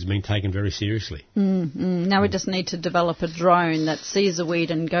some quarters been taken very seriously. Now we just need to develop a drone that sees a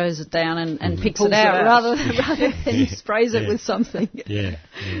weed and goes it down and picks it out rather than sprays it with something.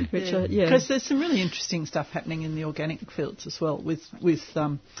 Because there's some really interesting stuff happening in the organic fields as well with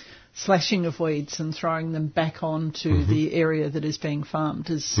slashing of weeds and throwing them back onto the area that is being farmed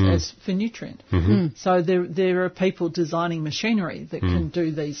as for nutrient. So there are people designing machinery that can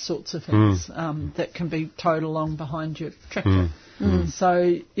do these sorts of things that can be towed along behind your tractor.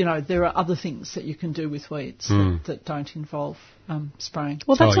 So, there are other things that you can do with weeds that don't involve spraying.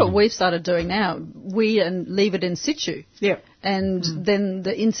 Well, that's what we've started doing now. Weed and leave it in situ. Yeah. And then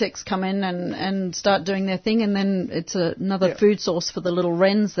the insects come in and start doing their thing, and then it's another food source for the little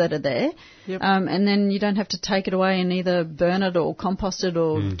wrens that are there. Yep. And then you don't have to take it away and either burn it or compost it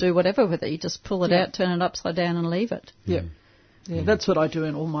or do whatever with it. You just pull it out, turn it upside down and leave it. Yeah. That's what I do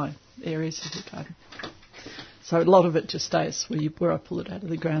in all my areas of the garden. So a lot of it just stays where I pull it out of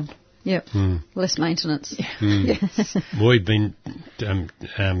the ground. Yep. Less maintenance. Yes. We've been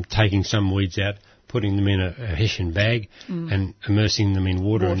taking some weeds out, putting them in a hessian bag and immersing them in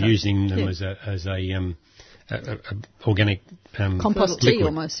water. And using them as a organic compost liquid. Tea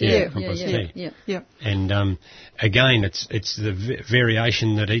almost. Compost tea. And again, it's the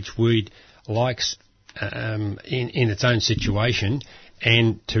variation that each weed likes in its own situation.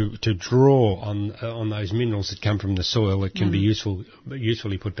 And to draw on those minerals that come from the soil that can be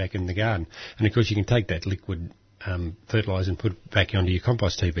usefully put back in the garden. And of course you can take that liquid fertiliser and put it back onto your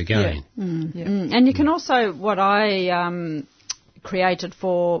compost heap again. And you can also, what I created it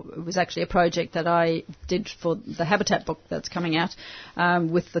was actually a project that I did for the Habitat book that's coming out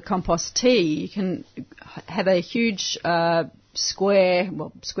with the compost tea. You can have a huge square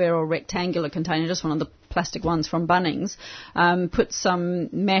or rectangular container, just one of the plastic ones from Bunnings, put some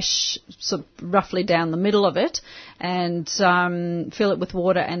mesh sort of roughly down the middle of it and fill it with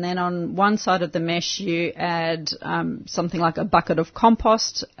water, and then on one side of the mesh you add something like a bucket of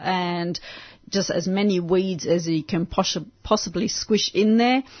compost and just as many weeds as you can possibly squish in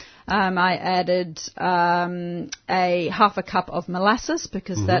there. I added a half a cup of molasses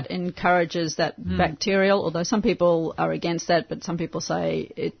because that encourages that bacterial, although some people are against that, but some people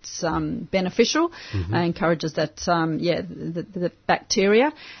say it's beneficial, encourages that, the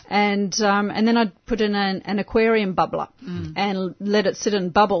bacteria. And then I'd put in an aquarium bubbler and let it sit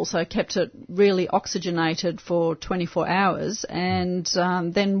and bubble, so I kept it really oxygenated for 24 hours and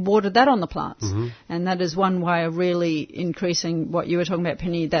then watered that on the plants. And that is one way of really increasing what you were talking about,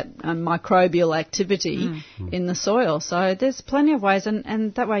 Penny, that microbial activity in the soil. So there's plenty of ways,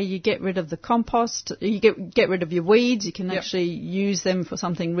 and that way you get rid of the compost, you get rid of your weeds, you can actually use them for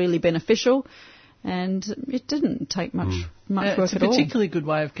something really beneficial. And it didn't take much work at all. It's a particularly good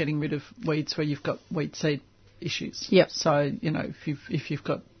way of getting rid of weeds where you've got weed seed issues. Yep. So, if you've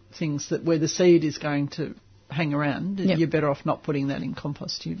got things that where the seed is going to hang around, you're better off not putting that in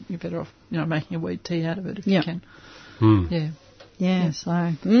compost. You're better off, making a weed tea out of it if you can. Yeah. Yeah,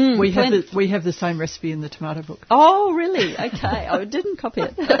 so we have the same recipe in the tomato book. Oh, really? Okay, I didn't copy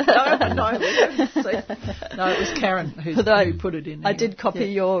it. No, it was Karen who put it in. I did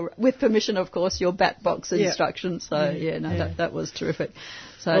copy with permission, of course, your bat box instructions. So that was terrific.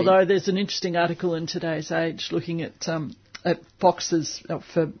 So, although there's an interesting article in Today's Age looking at boxes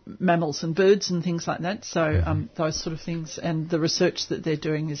for mammals and birds and things like that. So those sort of things, and the research that they're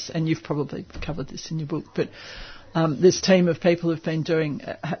doing is, and you've probably covered this in your book, but. This team of people have been doing,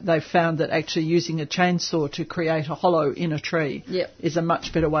 they've found that actually using a chainsaw to create a hollow in a tree is a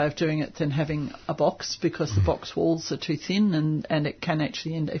much better way of doing it than having a box, because the box walls are too thin and it can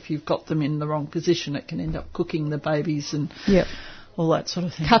actually if you've got them in the wrong position, it can end up cooking the babies and all that sort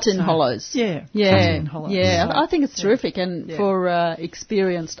of thing. Cut-in hollows. Yeah. Cut-in hollows. Yeah, so, I think it's terrific, and for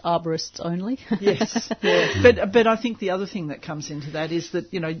experienced arborists only. Yes. But I think the other thing that comes into that is that,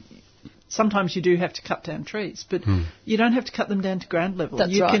 sometimes you do have to cut down trees, but you don't have to cut them down to ground level.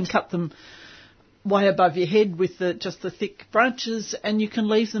 You can cut them way above your head with just the thick branches, and you can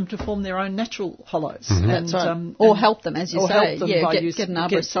leave them to form their own natural hollows. That's right. Or help them, as you say. Help them by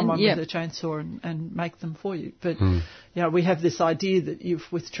get someone with a chainsaw and make them for you. But we have this idea that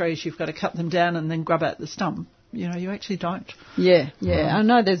with trees you've got to cut them down and then grub out the stump. You actually don't. Yeah. I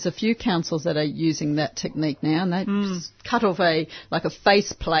know there's a few councils that are using that technique now, and they cut off a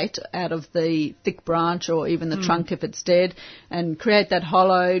face plate out of the thick branch or even the trunk if it's dead, and create that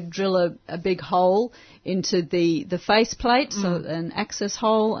hollow, drill a big hole into the face plate, so an access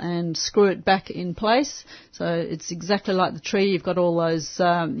hole, and screw it back in place. So it's exactly like the tree. You've got all those,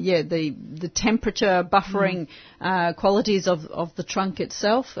 the temperature buffering qualities of the trunk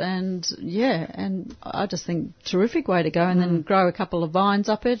itself, and I just think terrific way to go. And then grow a couple of vines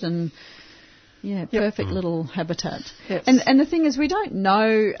up it, and perfect little habitat. Yes. And the thing is, we don't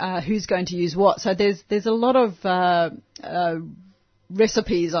know who's going to use what. So there's a lot of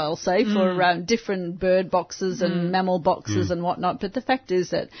recipes, I'll say, for different bird boxes and mammal boxes and whatnot. But the fact is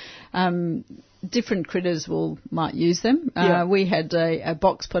that different critters might use them. We had a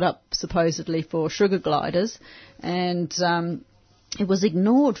box put up supposedly for sugar gliders, and it was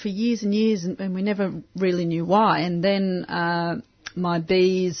ignored for years and years, and we never really knew why. And then my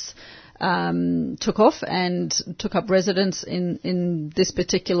bees took off and took up residence in this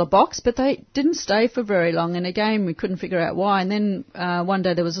particular box, but they didn't stay for very long, and again we couldn't figure out why. And then one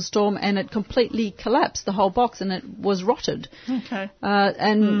day there was a storm and it completely collapsed, the whole box, and it was rotted. Okay.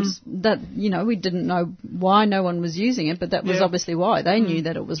 And that, we didn't know why no one was using it, but that was obviously why. They knew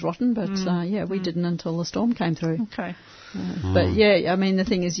that it was rotten, but we didn't until the storm came through. Okay. But the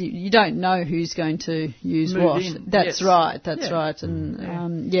thing is, you don't know who's going to use what. That's right.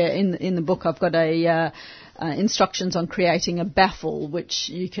 And in the book I've got instructions on creating a baffle, which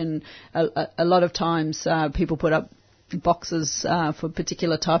you can a lot of times people put up boxes for a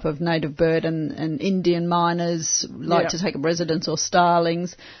particular type of native bird, and Indian miners like to take up residence, or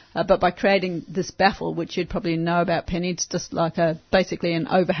starlings. But by creating this baffle, which you'd probably know about, Penny, it's just like basically an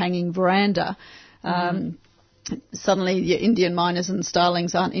overhanging veranda. Suddenly your Indian miners and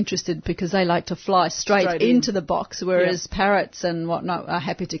starlings aren't interested, because they like to fly straight into the box, whereas parrots and whatnot are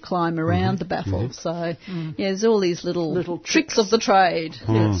happy to climb around the baffle. So, there's all these little tricks of the trade.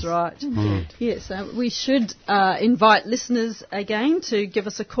 That's right. Yes, we should invite listeners again to give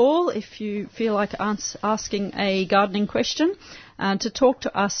us a call if you feel like asking a gardening question. To talk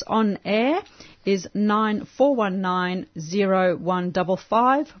to us on air is 9419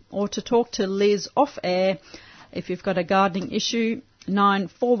 0155, or to talk to Liz off air if you've got a gardening issue,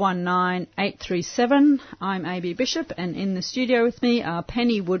 9419 837. I'm AB Bishop, and in the studio with me are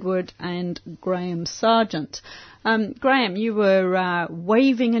Penny Woodward and Graham Sargent. Graham, you were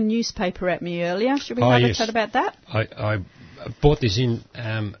waving a newspaper at me earlier. Should we have a chat about that? brought this in,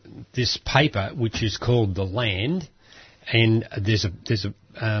 this paper, which is called The Land, and there's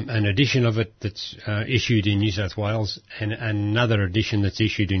an edition of it that's issued in New South Wales, and another edition that's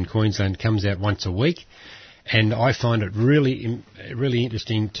issued in Queensland comes out once a week, and I find it really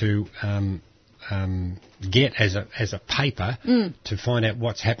interesting to get as a paper to find out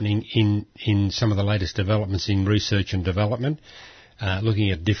what's happening in some of the latest developments in research and development. Looking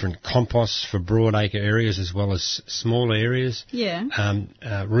at different composts for broadacre areas as well as smaller areas. Yeah.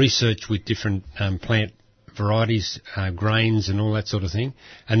 Research with different plant varieties, grains and all that sort of thing.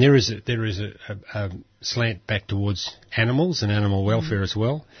 And there is a slant back towards animals and animal welfare as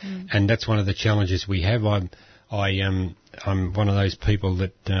well. And that's one of the challenges we have. I'm one of those people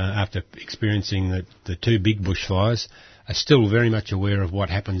that after experiencing the two big bushfires are still very much aware of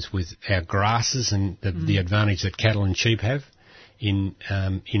what happens with our grasses and the advantage that cattle and sheep have in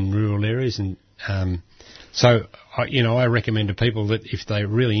rural areas, and so I recommend to people that if they're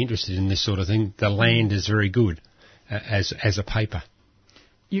really interested in this sort of thing, The Land is very good as a paper.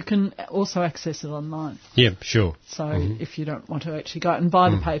 You can also access it online. Yeah, sure. So if you don't want to actually go out and buy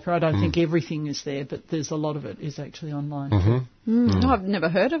the paper, I don't think everything is there, but there's a lot of it is actually online. No, I've never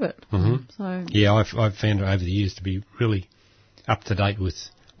heard of it. So yeah, I've found it over the years to be really up to date with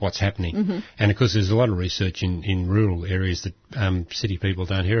what's happening. And of course there's a lot of research in rural areas that city people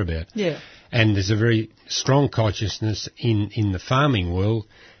don't hear about. Yeah. And there's a very strong consciousness in the farming world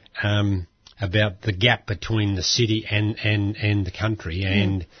about the gap between the city and the country,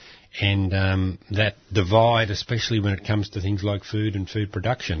 and that divide, especially when it comes to things like food and food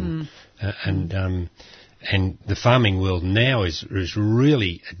production. And the farming world now is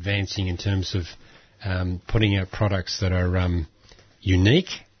really advancing in terms of putting out products that are unique.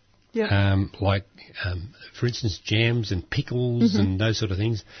 Like, for instance, jams and pickles and those sort of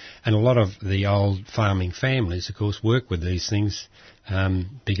things. And a lot of the old farming families, of course, work with these things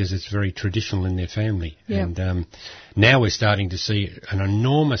because it's very traditional in their family. And now we're starting to see an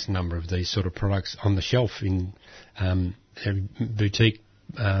enormous number of these sort of products on the shelf in boutique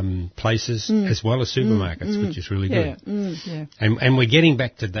places as well as supermarkets, which is really good. And we're getting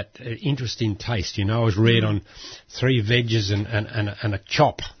back to that interest in taste. I was read on 3 veggies and a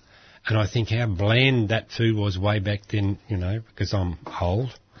chop. And I think how bland that food was way back then, because I'm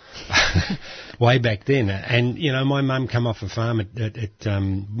old, way back then. And, my mum come off a farm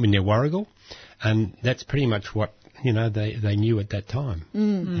near Warrigal, and that's pretty much what, they knew at that time.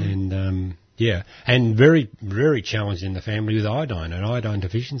 And, and very, very challenged in the family with iodine and iodine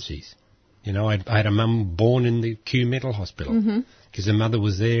deficiencies. I had a mum born in the Kew Mental Hospital because her mother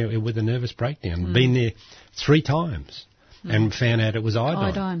was there with a nervous breakdown, been there 3 times. And found out it was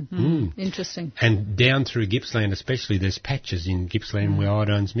iodine. Interesting. And down through Gippsland especially, there's patches in Gippsland where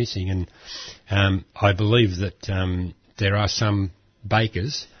iodine's missing. And I believe that there are some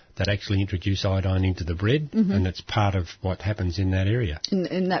bakers that actually introduce iodine into the bread, and it's part of what happens in that area.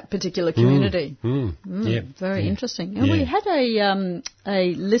 In that particular community. Very interesting. And we had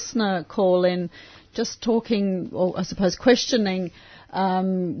a listener call in just talking, or I suppose questioning,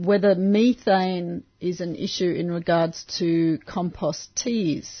 whether methane is an issue in regards to compost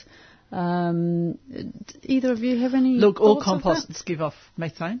teas. Either of you have any Look, all thoughts on composts give off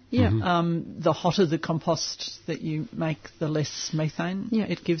methane. Yeah. The hotter the compost that you make, the less methane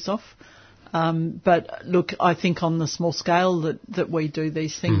it gives off. But look, I think on the small scale that we do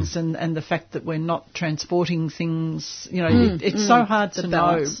these things and the fact that we're not transporting things, it's so hard to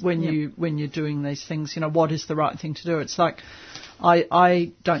know when you're doing these things, what is the right thing to do. It's like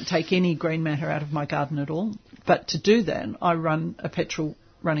I don't take any green matter out of my garden at all, but to do that I run a petrol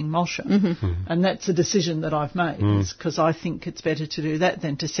running mulcher, and that's a decision that I've made because I think it's better to do that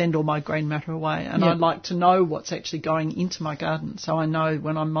than to send all my green matter away, and I like to know what's actually going into my garden, so I know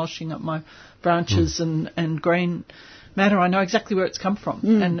when I'm mulching up my branches and green matter, I know exactly where it's come from,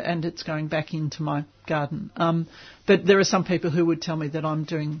 and it's going back into my garden. But there are some people who would tell me that I'm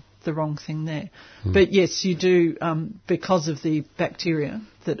doing the wrong thing there. But yes, you do, because of the bacteria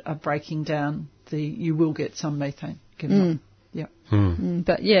that are breaking down, you will get some methane given off.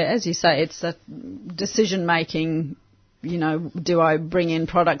 But as you say, it's that decision making. Do I bring in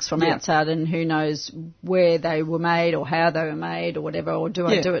products from outside, and who knows where they were made or how they were made or whatever, or do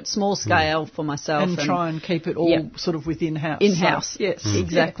I do it small scale for myself and try and keep it all sort of within house. In house, yes,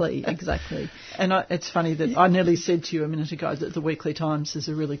 exactly. And it's funny that I nearly said to you a minute ago that the Weekly Times is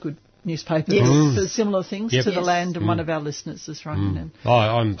a really good newspaper for similar things to The Land, and one of our listeners is running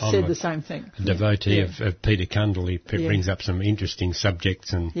and said the same thing. A devotee of Peter Cundall. He brings up some interesting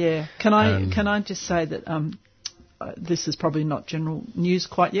subjects. And can I just say that this is probably not general news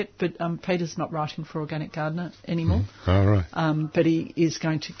quite yet, but Peter's not writing for Organic Gardener anymore. Oh, right. But he is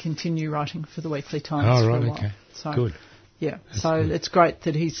going to continue writing for the Weekly Times Oh, for right, a while. okay. So, Good. Yeah, That's so good. it's great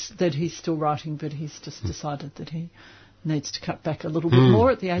that he's still writing, but he's just decided that he needs to cut back a little bit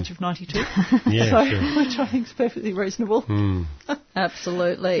more at the age of 92. Yeah, so, sure. which I think is perfectly reasonable.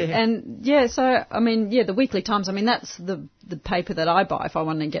 Absolutely. Yeah. And yeah, so I mean, yeah, the Weekly Times, I mean, that's the paper that I buy if I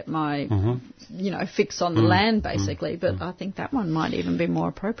want to get my, fix on the land, basically. But I think that one might even be more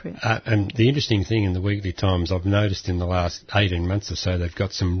appropriate. And the interesting thing in the Weekly Times, I've noticed in the last 18 months or so, they've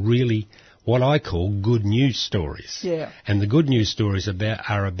got some really, what I call good news stories. Yeah. And the good news stories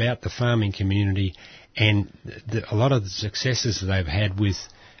are about the farming community and a lot of the successes that they've had with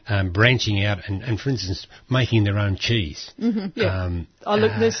branching out and, for instance, making their own cheese. Yeah.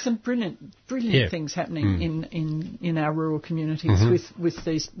 Look, there's some brilliant things happening in our rural communities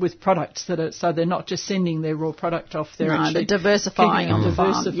with products that are, so they're not just sending their raw product off, they're actually diversifying on the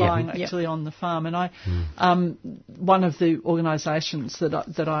farm. Diversifying actually on the farm. And one of the organisations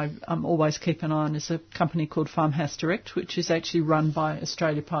that I always keep an eye on is a company called Farmhouse Direct, which is actually run by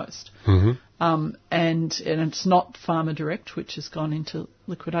Australia Post. And it's not Farmer Direct, which has gone into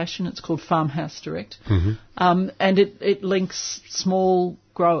liquidation. It's called Farmhouse Direct. And it links small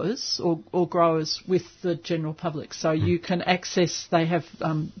growers or growers with the general public. So you can access, they have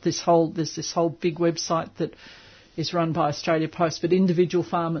there's this whole big website that is run by Australia Post, but individual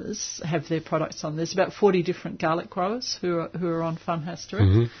farmers have their products on. There's about 40 different garlic growers who are on Farmhouse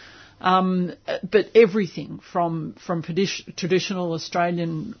Direct. But everything from traditional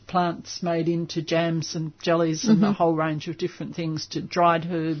Australian plants made into jams and jellies and a whole range of different things, to dried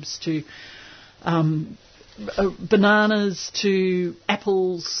herbs, to bananas, to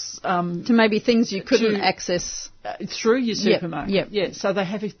apples. To maybe things you couldn't access through your supermarket. Yep. Yeah, so they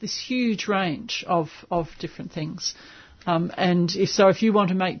have this huge range of different things. And if you want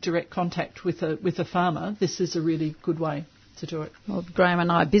to make direct contact with a farmer, this is a really good way to do it. Well, Graham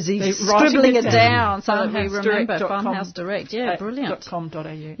and I are busy scribbling it down so that we remember. Farmhouse Direct, brilliant.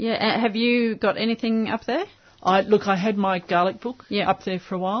 .com.au. Yeah, have you got anything up there? I had my garlic book up there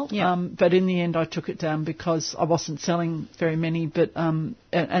for a while, but in the end I took it down because I wasn't selling very many, but and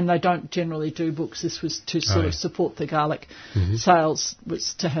they don't generally do books. This was to sort of support the garlic sales,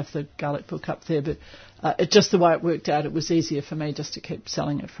 was to have the garlic book up there, but just the way it worked out, it was easier for me just to keep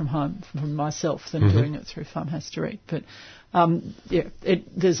selling it from home, from myself, than doing it through Farmhouse Direct. But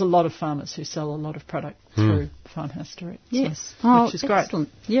there's a lot of farmers who sell a lot of product through Farmhouse Direct. Yes. Which is excellent.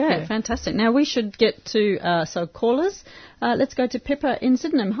 great. Yeah, fantastic. Now we should get to callers. Let's go to Pippa in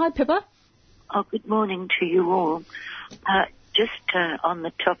Sydenham. Hi, Pippa. Oh, good morning to you all. Just on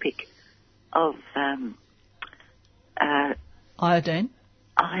the topic of Iodine.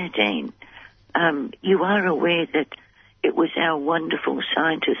 You are aware that it was our wonderful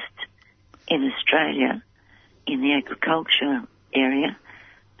scientists in Australia, in the agriculture area,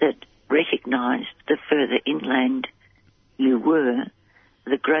 that recognised the further inland you were,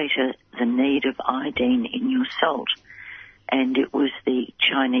 the greater the need of iodine in your salt. And it was the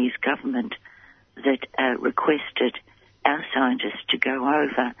Chinese government that requested our scientists to go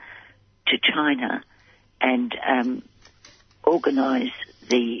over to China and organise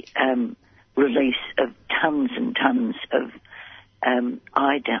the release of tons and tons of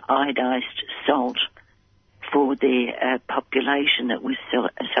iodized salt for their population that was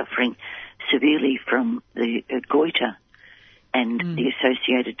suffering severely from the goiter and the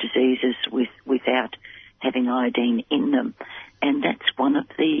associated diseases without having iodine in them. And that's one of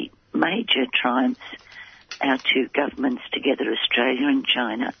the major triumphs. Our two governments together, Australia and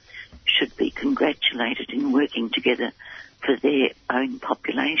China, should be congratulated in working together for their own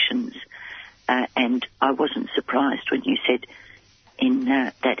populations. And I wasn't surprised when you said in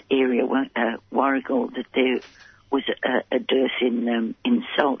that area, Warragul, that there was a dearth in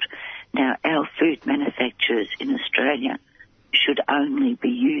salt. Now, our food manufacturers in Australia should only be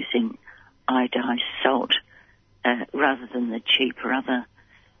using iodized salt rather than the cheaper other,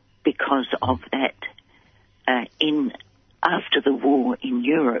 because of that. After the war in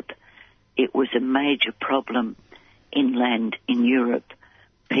Europe, it was a major problem inland in Europe.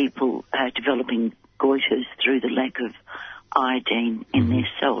 People developing goiters through the lack of iodine in their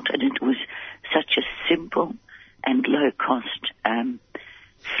salt, and it was such a simple and low-cost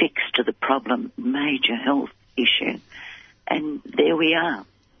fix to the problem, major health issue, and there we are.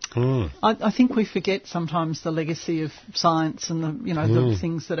 I think we forget sometimes the legacy of science and the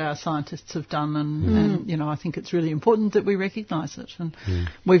things that our scientists have done, and I think it's really important that we recognise it. And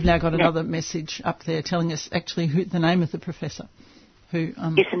we've now got another message up there telling us actually the name of the professor who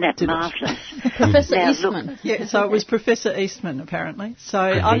Isn't that did marvellous? Professor Now, Eastman. look, Yeah, so it was Professor Eastman, apparently. So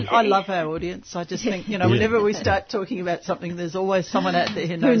I love our audience. I just think, whenever we start talking about something, there's always someone out there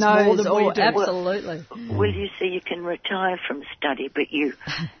who knows more than we do. Absolutely. Well, you see, you can retire from study, but you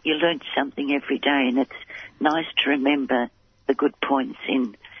learn something every day, and it's nice to remember the good points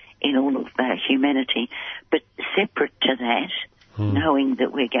in all of humanity. But separate to that, knowing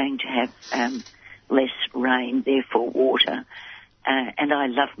that we're going to have less rain, therefore water, and I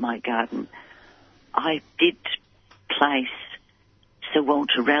love my garden, I did place Sir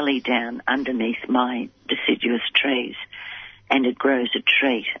Walter Raleigh down underneath my deciduous trees, and it grows a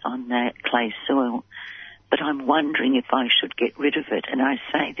treat on clay soil. But I'm wondering if I should get rid of it, and I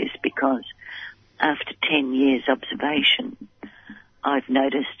say this because after 10 years observation, I've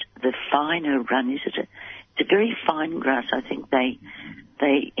noticed the finer run. It's a very fine grass. I think they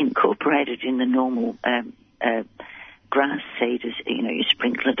incorporate it in the normal grass seed, as you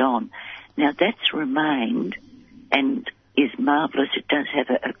sprinkle it on. Now that's remained and is marvellous. It does have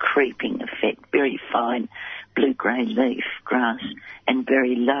a creeping effect, very fine blue-grey leaf grass and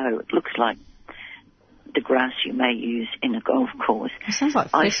very low. It looks like the grass you may use in a golf course. It sounds like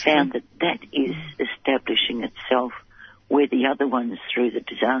I found that is establishing itself where the other ones, through the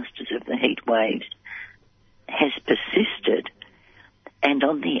disasters of the heat waves, has persisted. And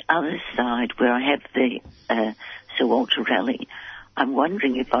on the other side, where I have the Sir Walter Raleigh, I'm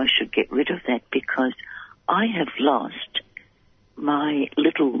wondering if I should get rid of that, because I have lost my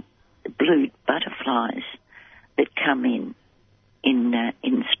little blue butterflies that come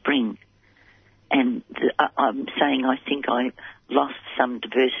in spring. And I'm saying I think I lost some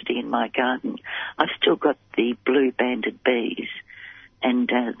diversity in my garden. I've still got the blue-banded bees and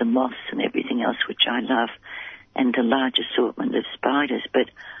the moths and everything else, which I love, and a large assortment of spiders. But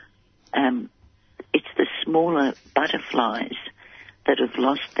it's the smaller butterflies that have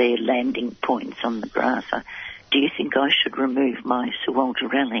lost their landing points on the grass. Do you think I should remove my Sir Walter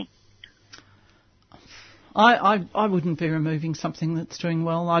Raleigh? I wouldn't be removing something that's doing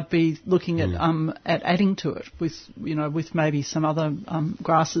well. I'd be looking at adding to it with maybe some other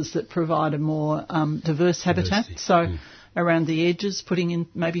grasses that provide a more diverse habitat. So around the edges, putting in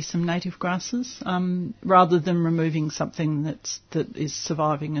maybe some native grasses, rather than removing something that is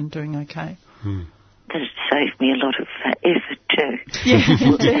surviving and doing okay. That'd save me a lot of effort too. Yeah,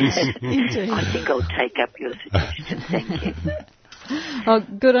 indeed. I think I'll take up your suggestion. Thank you. Oh,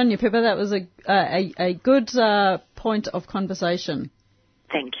 good on you, Pippa. That was a good point of conversation.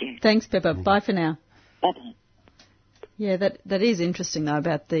 Thank you. Thanks, Pippa. Bye for now. Bye-bye. Yeah, that is interesting, though,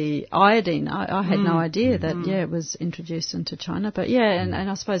 about the iodine. I had no idea that, it was introduced into China. But, and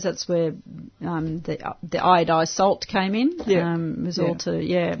I suppose that's where the iodized salt came in. Yeah. Was all to,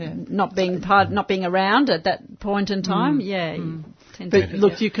 not being around at that point in time. But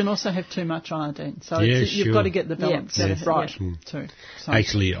look, you can also have too much iodine, so you've got to get the balance right too. So.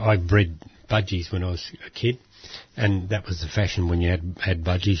 Actually, I bred budgies when I was a kid, and that was the fashion. When you had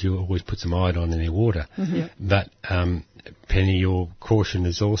budgies, you always put some iodine in their water. But Penny, your caution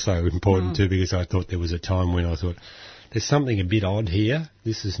is also important too, because I thought there was a time when I thought there's something a bit odd here.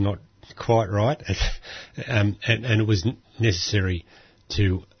 This is not quite right, and it was necessary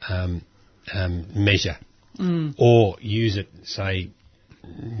to measure. Or use it, say,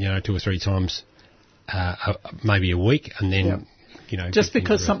 2 or 3 times, maybe a week, and then, just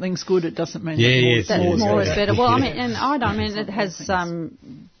because something's good, it doesn't mean that more is better. Well, I mean, and iodine, it has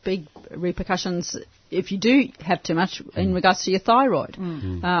big repercussions if you do have too much in regards to your thyroid.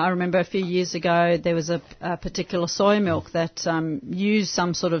 I remember a few years ago there was a particular soy milk that used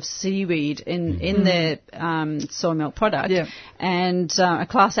some sort of seaweed in their soy milk product, and a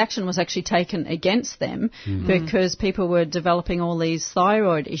class action was actually taken against them because people were developing all these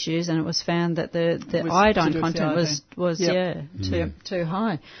thyroid issues, and it was found that the iodine content was too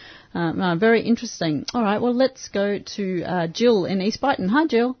high. Very interesting. All right, well, let's go to Jill in East Brighton. Hi,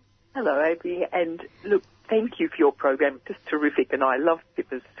 Jill. Hello, Abby, and look, thank you for your program. Just terrific, and I love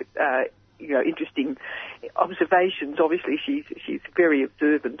Pippa's, interesting observations. Obviously, she's very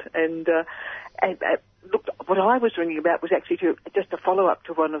observant, and look, what I was ringing about was actually just a follow-up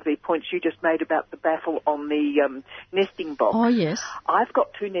to one of the points you just made about the baffle on the nesting box. Oh, yes. I've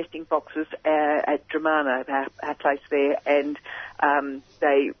got 2 nesting boxes at Dramana, our place there, and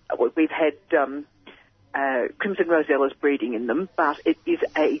we've had Crimson Rosella's breeding in them, but it is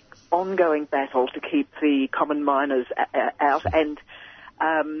a ongoing battle to keep the common miners out, and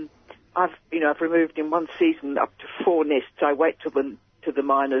I've removed in one season up to 4 nests. I wait till the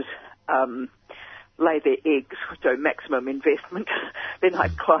miners lay their eggs, so maximum investment. Then I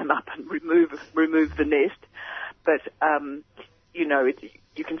climb up and remove the nest. But you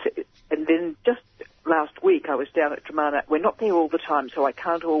can see. And then just last week I was down at Dromana. We're not there all the time, so I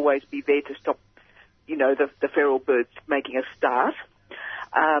can't always be there to stop, the feral birds making a start.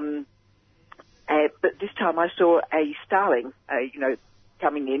 But this time I saw a starling,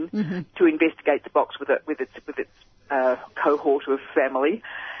 coming in to investigate the box with its cohort of family,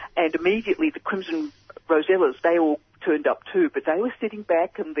 and immediately the crimson rosellas, they all turned up too, but they were sitting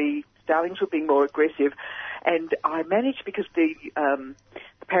back and the starlings were being more aggressive, and I managed, because the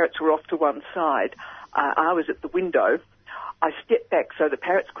parrots were off to one side, I was at the window. I stepped back so the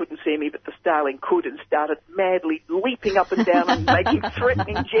parrots couldn't see me, but the starling could, and started madly leaping up and down and making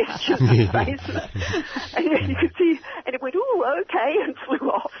threatening gestures and faces. And you could see, and it went, "Oh, okay," and flew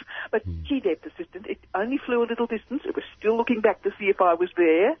off. But gee, they're persistent. It only flew a little distance. It was still looking back to see if I was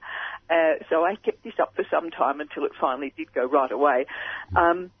there. So I kept this up for some time until it finally did go right away.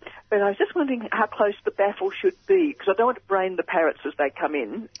 But I was just wondering how close the baffle should be, because I don't want to brain the parrots as they come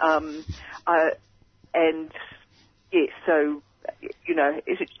in. And yes, so,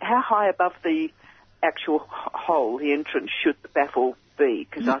 how high above the actual hole, the entrance, should the baffle be?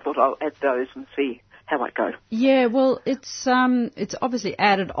 Because I thought I'll add those and see how I go. Yeah, well, it's obviously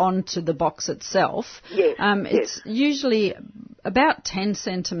added onto the box itself. Yes. It's usually about 10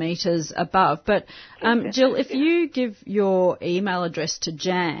 centimetres above. But, Jill, if you give your email address to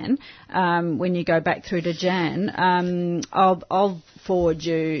Jan, when you go back through to Jan, I'll forward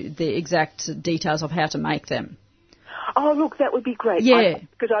you the exact details of how to make them. Oh, look, that would be great. Yeah.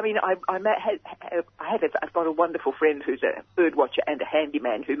 Because, I've got a wonderful friend who's a bird watcher and a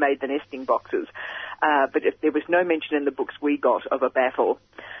handyman who made the nesting boxes. But there was no mention in the books we got of a baffle.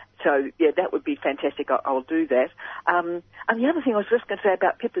 So, yeah, that would be fantastic. I'll do that. And the other thing I was just going to say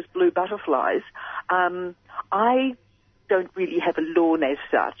about Pippa's blue butterflies, I don't really have a lawn as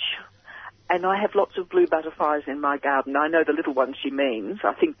such. And I have lots of blue butterflies in my garden. I know the little ones she means.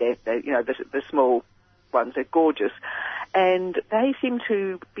 I think they're the small ones are gorgeous, and they seem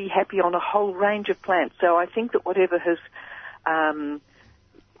to be happy on a whole range of plants. So I think that whatever has,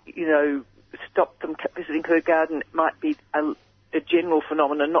 stopped them visiting her garden might be a general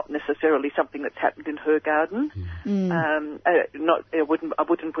phenomenon, not necessarily something that's happened in her garden. I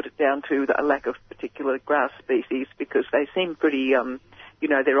wouldn't put it down to a lack of particular grass species, because they seem pretty,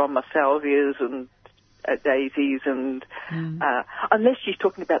 they're on my salvias and daisies, and unless she's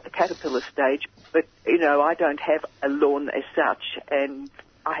talking about the caterpillar stage, but I don't have a lawn as such, and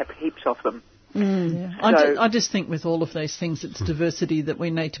I have heaps of them. Yeah. I just think with all of these things, it's diversity that we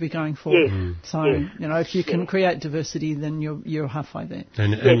need to be going for. Yes. So if you can create diversity, then you're halfway there.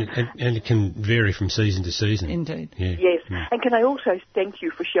 And it can vary from season to season. Indeed. Yeah. Yes. And can I also thank you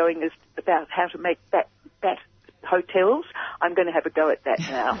for showing us about how to make bat hotels? I'm going to have a go at that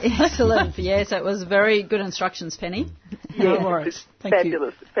now. Excellent. Yes, it was very good instructions, Penny. Yeah, No worries.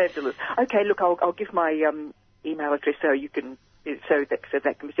 Fabulous. Okay, look, I'll give my email address so you can so that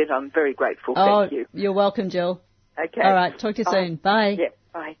can be sent. I'm very grateful. Thank you. You're welcome, Jill. Okay. All right. Talk to you soon. Bye. Yeah.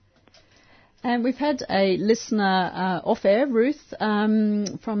 Bye. And we've had a listener off-air, Ruth,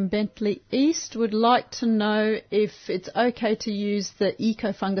 from Bentley East, would like to know if it's okay to use the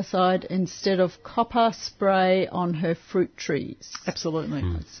eco-fungicide instead of copper spray on her fruit trees. Absolutely.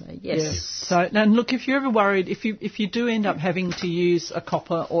 I'd say yes. So, and look, if you're ever worried, if you do end up having to use a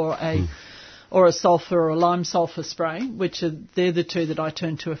copper or a sulphur or a lime sulphur spray, they're the two that I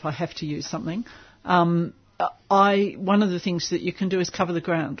turn to if I have to use something. One of the things that you can do is cover the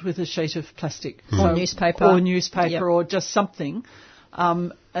ground with a sheet of plastic. Or newspaper. Yep. Or just something.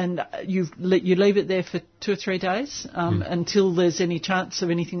 And you leave it there for 2 or 3 days until there's any chance of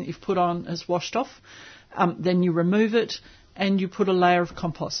anything that you've put on has washed off. Then you remove it and you put a layer of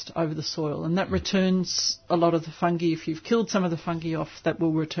compost over the soil, and that returns a lot of the fungi. If you've killed some of the fungi off, that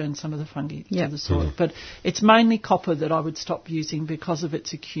will return some of the fungi to the soil. But it's mainly copper that I would stop using because of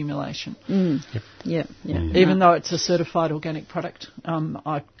its accumulation. Even though it's a certified organic product,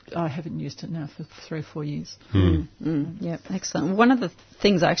 I haven't used it now for 3 or 4 years. Yeah, excellent. One of the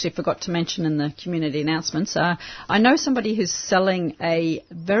things I actually forgot to mention in the community announcements, I know somebody who's selling a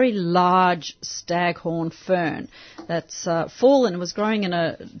very large staghorn fern that's fallen. It was growing in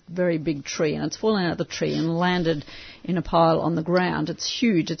a very big tree, and it's fallen out of the tree and landed in a pile on the ground. It's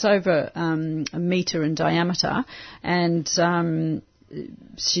huge. It's over a metre in diameter, and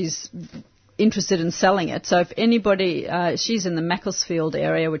she's interested in selling it. So if anybody, she's in the Macclesfield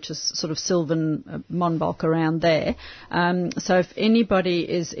area, which is sort of Sylvan, Monbulk around there. So if anybody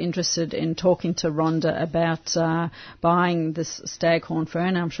is interested in talking to Rhonda about buying this staghorn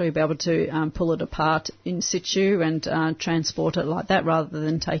fern, I'm sure you'll be able to pull it apart in situ and transport it like that rather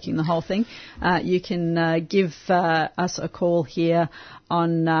than taking the whole thing. You can give us a call here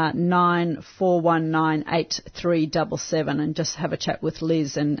on 94198377 and just have a chat with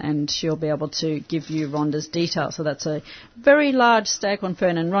Liz and she'll be able to give you Rhonda's details. So that's a very large staghorn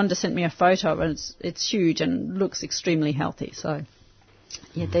fern, and Rhonda sent me a photo and it's huge and looks extremely healthy. So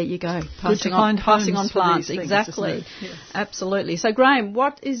yeah, there you go. Passing on plants. Exactly. Yes. Absolutely. So Graham,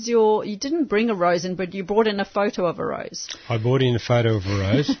 what is you didn't bring a rose in, but you brought in a photo of a rose. I brought in a photo of a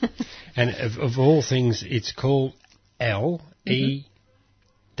rose, and of all things, it's called L-E-L-L-E,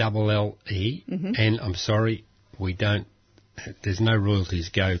 and I'm sorry, there's no royalties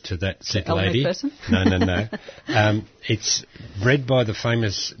go to that lady. Person? No. It's bred by the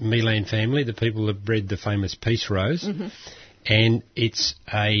famous Melan family, the people that bred the famous peace rose, and it's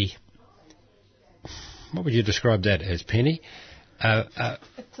what would you describe that as, Penny?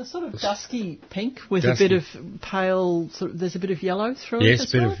 It's a sort of dusky pink with a bit of pale, there's a bit of yellow through it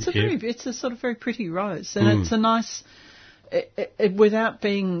as well. It's a sort of very pretty rose, and it's a nice, without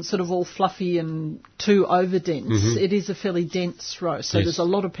being sort of all fluffy and too over dense, it is a fairly dense rose, so there's a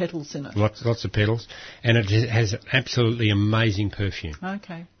lot of petals in it. Lots of petals, and it has an absolutely amazing perfume.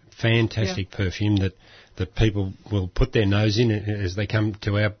 Okay. Fantastic perfume that people will put their nose in as they come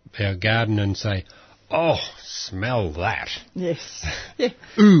to our garden and say, "Oh, smell that." Yes. Yeah.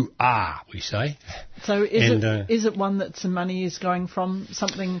 Ooh, ah, we say. So is it one that some money is going from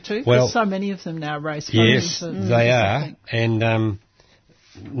something to? Well, there's so many of them now, Ray. Yes, they are. And,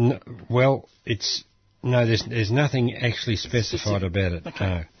 there's nothing actually specified about it. Okay.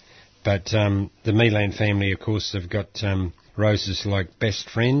 No. But the Melan family, of course, have got roses like Best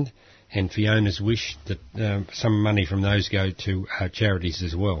Friend and Fiona's Wish, that some money from those go to charities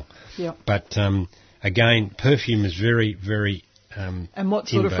as well. Yeah. But again, perfume is very, very. And what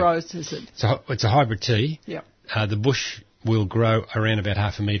sort of rose is it? It's a hybrid tea. Yeah. The bush will grow around about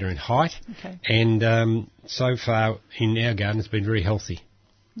 0.5 metre in height. Okay. And so far in our garden, it's been very healthy.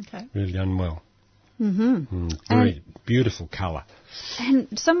 Okay. Really done well. Very beautiful colour. And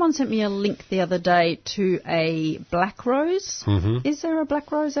someone sent me a link the other day to a black rose. Is there a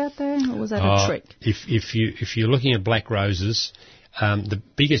black rose out there, or was that a trick? If you're looking at black roses, the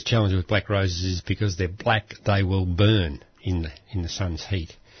biggest challenge with black roses is because they're black, they will burn in the sun's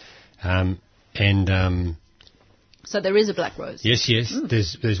heat. So there is a black rose. Yes.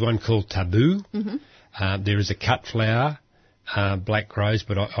 There's one called Taboo. There is a cut flower black rose,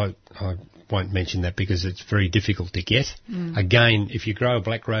 but I won't mention that because it's very difficult to get. Again, if you grow a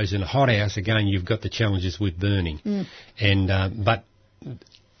black rose in a hothouse, again, you've got the challenges with burning. But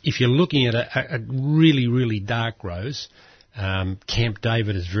if you're looking at a really, really dark rose, Camp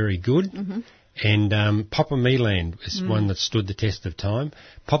David is very good. And Papa Melan is one that stood the test of time.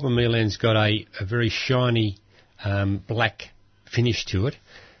 Papa Melan's got a very shiny black finish to it,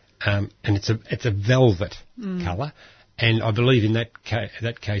 and it's a velvet colour. And I believe in that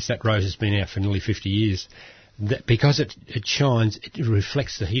case, that rose has been out for nearly 50 years. Because it shines, it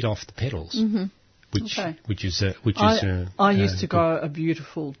reflects the heat off the petals, which is I used to grow a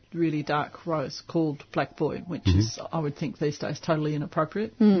beautiful, really dark rose called Black Boy, which is, I would think these days, totally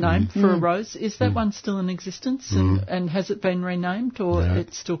inappropriate name for a rose. Is that one still in existence, and has it been renamed, or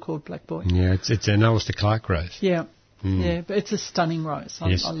it's still called Black Boy? Yeah, it's an Alistair Clark rose. Yeah, yeah, but it's a stunning rose.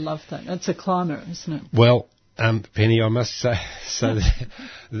 I love that. It's a climber, isn't it? Well, Penny, I must say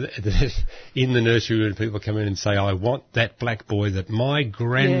that in the nursery when people come in and say, "I want that Black Boy that my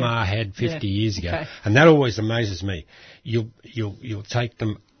grandma had 50 years ago," and that always amazes me. You'll take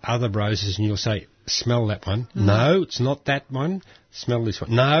them other roses and you'll say, "Smell that one." No, it's not that one. Smell this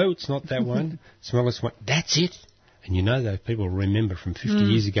one. No, it's not that one. Smell this one. That's it. And you know those people remember from 50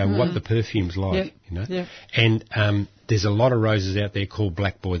 years ago what the perfume's like, you know. Yeah. And there's a lot of roses out there called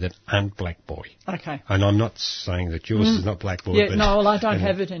Black Boy that aren't Black Boy. Okay. And I'm not saying that yours is not Black Boy. Yeah, but no, well, I don't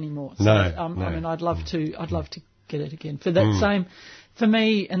have it anymore. So, no, I mean, I'd love to get it again. For that same, for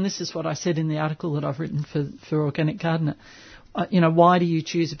me, and this is what I said in the article that I've written for Organic Gardener, why do you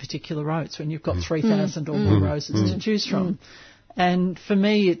choose a particular rose when you've got 3,000 or more roses to choose from? And for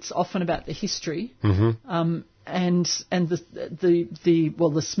me, it's often about the history. And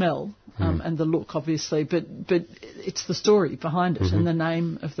the smell and the look, obviously, but it's the story behind it and the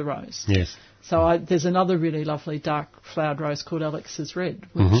name of the rose. Yes. So there's another really lovely dark flowered rose called Alex's Red,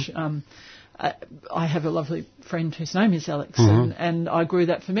 which I have a lovely friend whose name is Alex, and I grew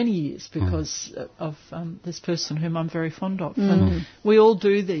that for many years because of this person whom I'm very fond of. And we all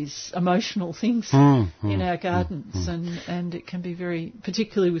do these emotional things in our gardens, and it can be very,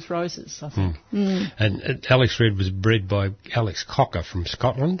 particularly with roses, I think. And Alex Red was bred by Alex Cocker from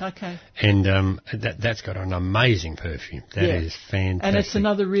Scotland. Okay. And that's got an amazing perfume. That is fantastic. And it's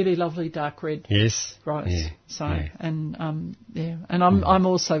another really lovely dark red rose. Yeah. So, and I'm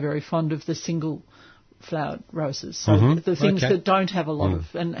also very fond of the single flowered roses. So the things that don't have a lot of,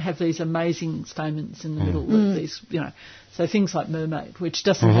 and have these amazing stamens in the middle, these, so things like Mermaid, which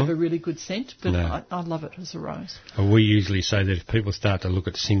doesn't have a really good scent, but I love it as a rose. We usually say that if people start to look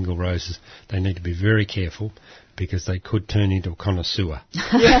at single roses, they need to be very careful because they could turn into a connoisseur.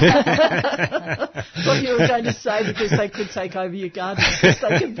 What you were going to say, because they could take over your garden, because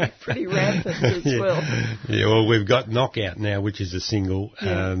they can be pretty rampant as well. Yeah, well, we've got Knockout now, which is a single,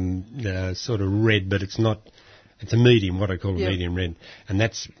 sort of red, but it's not. It's a medium, what I call a medium red, and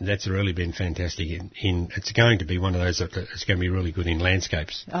that's really been fantastic. It's going to be one of those that's going to be really good in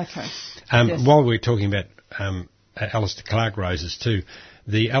landscapes. Okay. While we're talking about Alistair Clark roses too,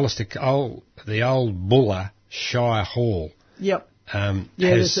 the old Buller Shire Hall. Yep.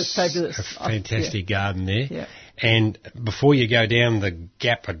 Has a fabulous, fantastic garden there. Yeah. And before you go down the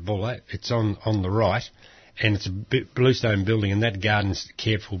gap at Buller, it's on the right, and it's a bluestone building, and that garden's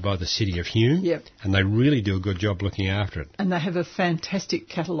cared for by the City of Hume. Yep. And they really do a good job looking after it. And they have a fantastic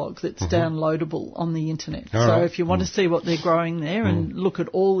catalogue that's downloadable on the internet. All if you want to see what they're growing there and look at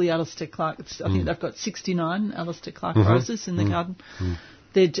all the Alistair Clark, I think they've got 69 Alistair Clark roses in the garden.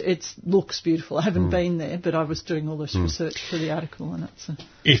 It looks beautiful. I haven't been there, but I was doing all this research for the article, and it's.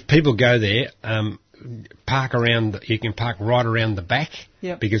 If people go there, park around. You can park right around the back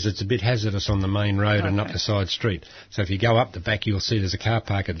because it's a bit hazardous on the main road and up the side street. So if you go up the back, you'll see there's a car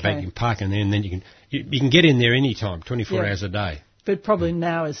park at the back. You can park in there, and then you can get in there any time, 24 hours a day. But probably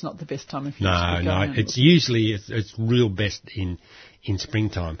now is not the best time if you No. It's usually it's real best in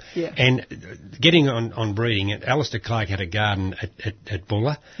springtime. Yeah. And getting on breeding, Alistair Clark had a garden at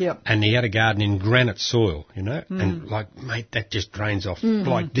Buller, and he had a garden in granite soil, and mate, that just drains off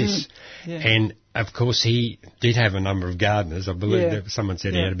like this. Yeah. And of course he did have a number of gardeners. I believe that someone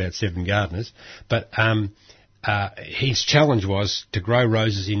said he had about 7 gardeners, but his challenge was to grow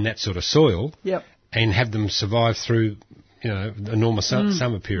roses in that sort of soil and have them survive through the normal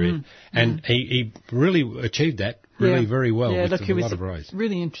summer period. And he really achieved that very well with a lot of roses.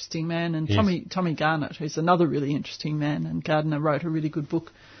 Really interesting man. And Tommy Garnett, who's another really interesting man and gardener, wrote a really good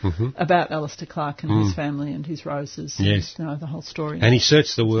book about Alistair Clark and his family and his roses. Yes. And, the whole story. And he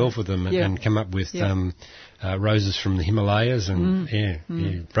searched the world for them and come up with roses from the Himalayas and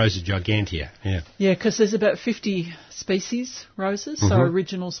Rosa gigantea. Yeah, because there's about 50 species roses, so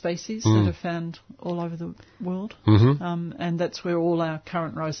original species that are found all over the world. And that's where all our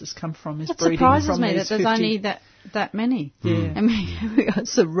current roses come from. That surprises me that there's only that many. Yeah. I mean, we are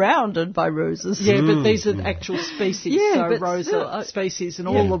surrounded by roses. Yeah, but these are the actual species. Yeah, so but rosa species and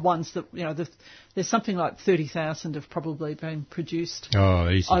all the ones that, there's something like 30,000 have probably been produced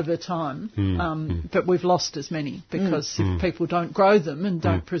over time. But we've lost as many because if people don't grow them and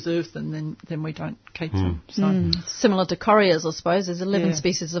don't preserve them, then we don't keep them. So. Similar to correas, I suppose. There's 11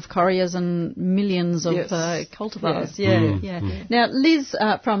 species of correas and millions of cultivars. Now, Liz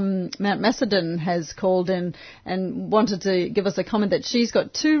from Mount Macedon has called in and wanted to give us a comment that she's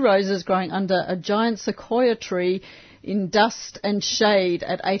got 2 roses growing under a giant sequoia tree in dust and shade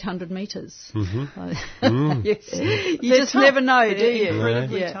at 800 metres. Yes. You just never know, do you?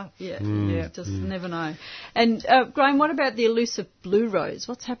 Incredibly tough. Just never know. And Graham, what about the elusive blue rose?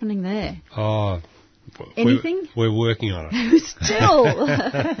 What's happening there? Anything? We're working on it. Still.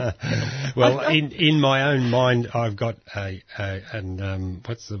 Well, in my own mind, I've got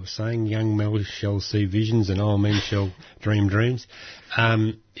what's the saying? Young men shall see visions, and old men shall dream dreams.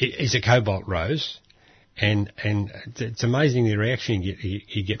 It's a cobalt rose. And it's amazing the reaction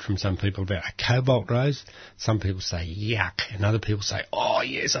you get from some people about a cobalt rose. Some people say yuck, and other people say, oh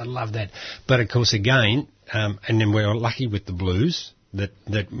yes, I love that. But of course, again, and then we're lucky with the blues that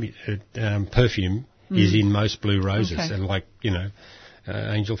perfume is in most blue roses, and like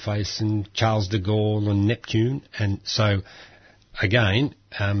Angel Face and Charles de Gaulle and Neptune, and so again.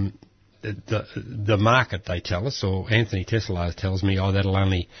 The market, they tell us, or Anthony Tesla tells me, that'll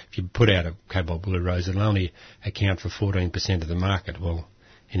only, if you put out a cobalt blue rose, it'll only account for 14% of the market. Well,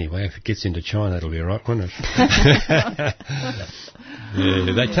 anyway, if it gets into China, it'll be all right, won't it?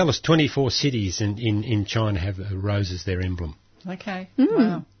 They tell us 24 cities in China have roses their emblem. Okay.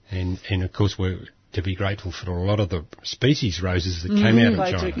 Wow. And of course we're to be grateful for a lot of the species roses that came out of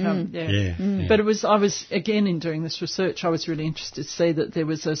They China. do come, Yeah. But I was again in doing this research, I was really interested to see that there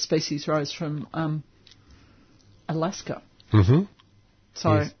was a species rose from Alaska. Mm-hmm.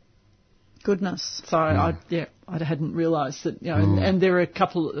 So. Yes. Goodness. So I hadn't realised that, and there are a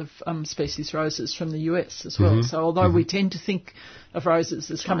couple of species roses from the US as well. So although we tend to think of roses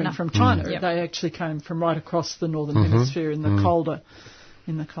as coming from China, they actually came from right across the northern hemisphere in the colder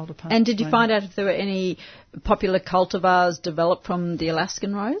part. And did you find out if there were any popular cultivars developed from the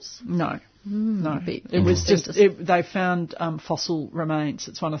Alaskan rose? No. No. It was just they found fossil remains.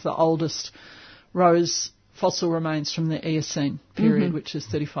 It's one of the oldest rose fossil remains from the Eocene period, which is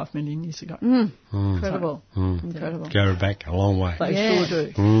 35 million years ago. Incredible. Incredible. Go back a long way. They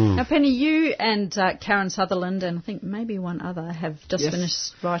sure do. Now, Penny, you and Karen Sutherland, and I think maybe one other, have just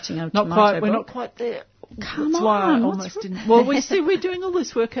finished writing a tomato book. We're not quite there. Come That's on. why I almost didn't. Well, we're doing all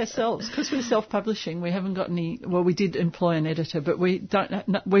this work ourselves because we're self-publishing. We haven't got any. Well, we did employ an editor, but we don't.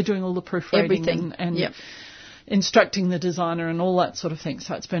 We're doing all the proofreading and instructing the designer and all that sort of thing.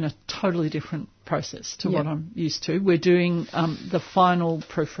 So it's been a totally different process to what I'm used to. We're doing the final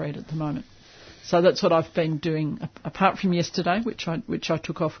proofread at the moment. So that's what I've been doing, apart from yesterday, which I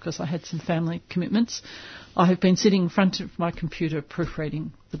took off because I had some family commitments. I have been sitting in front of my computer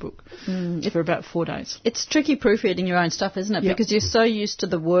proofreading the book for about 4 days. It's tricky proofreading your own stuff, isn't it? Yep. Because you're so used to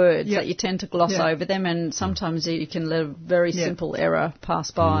the words that you tend to gloss over them, and sometimes you can let a very simple error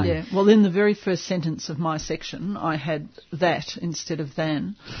pass by. Yeah. Well, in the very first sentence of my section, I had that instead of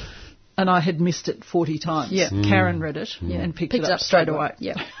than. And I had missed it 40 times. Yeah. Karen read it and picked it up straight away.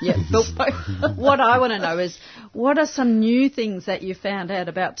 Yeah. But what I want to know is, what are some new things that you found out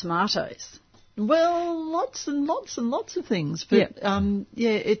about tomatoes? Well, lots and lots of things. But,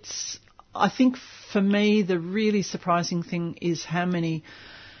 it's... I think for me, the really surprising thing is how many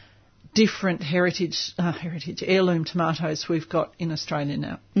different heritage heirloom tomatoes we've got in Australia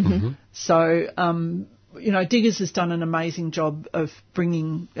now. Mm-hmm. So... Diggers has done an amazing job of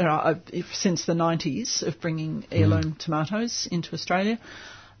bringing, since the 90s, of bringing heirloom tomatoes into Australia.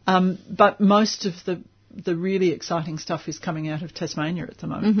 But most of the really exciting stuff is coming out of Tasmania at the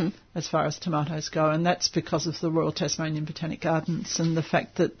moment, as far as tomatoes go, and that's because of the Royal Tasmanian Botanic Gardens and the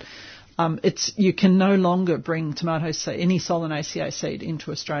fact that you can no longer bring any Solanaceae seed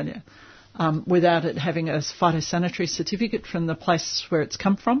into Australia without it having a phytosanitary certificate from the place where it's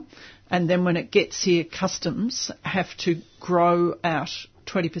come from. And then when it gets here, customs have to grow out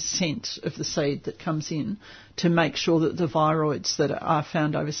 20% of the seed that comes in to make sure that the viroids that are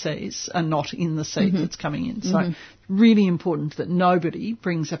found overseas are not in the seed that's coming in. So really important that nobody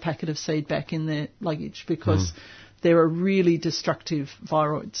brings a packet of seed back in their luggage because there are really destructive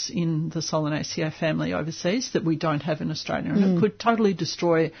viroids in the Solanaceae family overseas that we don't have in Australia. And it could totally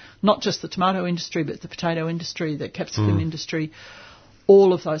destroy not just the tomato industry, but the potato industry, the capsicum industry.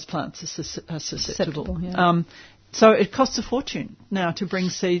 All of those plants are susceptible. So it costs a fortune now to bring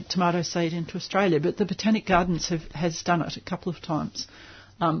tomato seed into Australia, but the Botanic Gardens has done it a couple of times,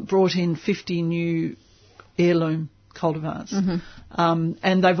 brought in 50 new heirloom cultivars,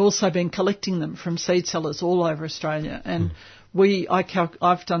 and they've also been collecting them from seed sellers all over Australia. And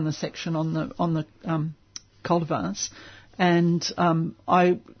I've done the section on the cultivars, and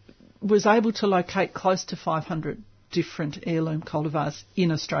I was able to locate close to 500 different heirloom cultivars in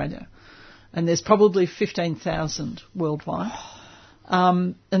Australia, and there's probably 15,000 worldwide.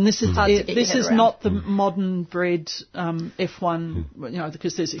 And this is not the modern bred F1,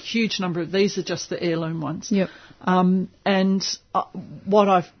 because there's a huge number of these are just the heirloom ones. Yep. And what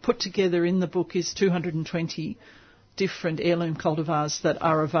I've put together in the book is 220 different heirloom cultivars that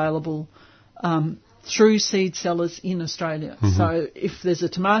are available through seed sellers in Australia. So if there's a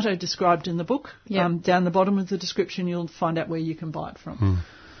tomato described in the book, down the bottom of the description you'll find out where you can buy it from.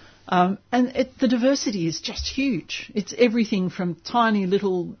 And the diversity is just huge. It's everything from tiny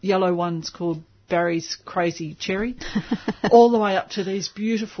little yellow ones called Barry's Crazy Cherry, all the way up to these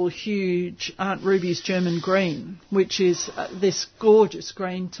beautiful, huge Aunt Ruby's German Green, which is this gorgeous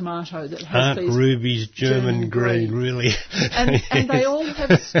green tomato that has Aunt Ruby's German Green, really. And they all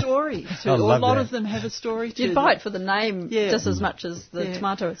have a story to them. A lot of them have a story to them. You'd buy it for the name just as much as the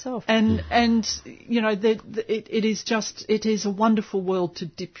tomato itself. And it is a wonderful world to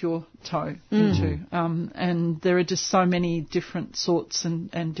dip your toe into. And there are just so many different sorts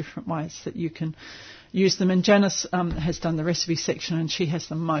and different ways that you can use them. And Janice has done the recipe section, and she has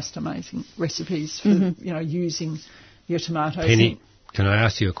the most amazing recipes for using your tomatoes. Penny, can I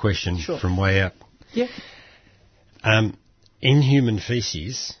ask you a question from way out? Yeah. In human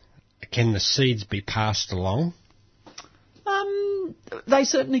feces, can the seeds be passed along? They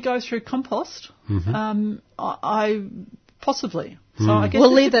certainly go through compost. Mm-hmm. I possibly. So I guess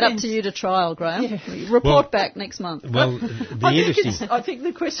we'll leave that up to you to trial, Graham. Yeah. Report back next month. Well, I think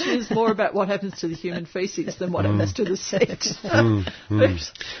the question is more about what happens to the human feces than what happens to the seed.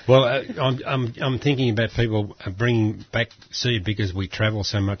 Well, I'm thinking about people bringing back seed because we travel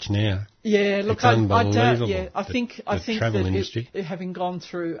so much now. Yeah, look, It's unbelievable, I think travel that industry. Having gone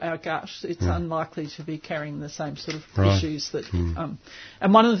through our gut, it's unlikely to be carrying the same sort of Right. issues that.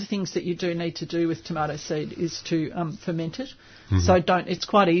 And one of the things that you do need to do with tomato seed is to ferment it. So it's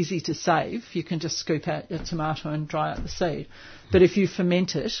quite easy to save. You can just scoop out your tomato and dry out the seed. But if you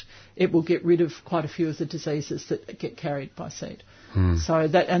ferment it, it will get rid of quite a few of the diseases that get carried by seed. So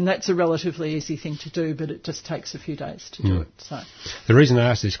that's a relatively easy thing to do, but it just takes a few days to do it. So The reason I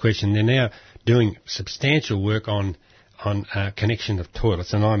asked this question, they're now doing substantial work on connection of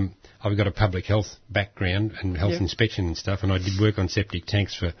toilets, and I've got a public health background and health inspection and stuff, and I did work on septic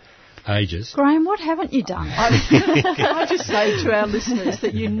tanks for ages. Graham, what haven't you done? I just say to our listeners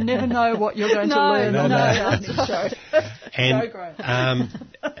that you never know what you're going to learn on the gardening show. And Go, Graham.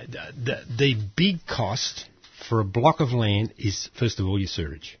 the big cost for a block of land is, first of all, your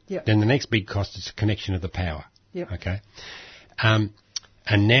sewage. Yep. Then the next big cost is the connection of the power. Yep. Okay. And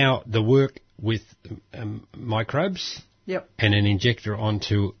now the work with microbes Yep. and an injector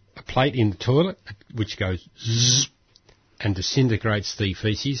onto a plate in the toilet, which goes zzz and disintegrates the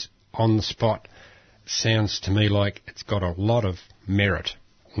faeces on the spot, sounds to me like it's got a lot of merit.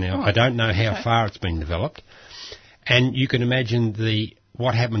 Now, I don't know how far it's been developed. And you can imagine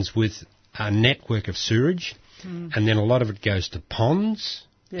what happens with a network of sewage, and then a lot of it goes to ponds,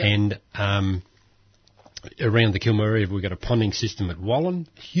 and around the Kilmore area we've got a ponding system at Wallen,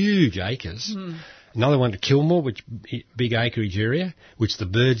 huge acres. Another one at Kilmore, which big acreage area, which the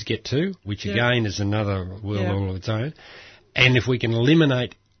birds get to, which again is another world all of its own. And if we can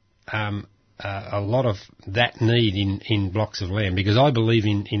eliminate a lot of that need in blocks of land, because I believe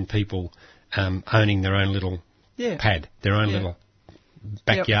in people owning their own little pad, their own little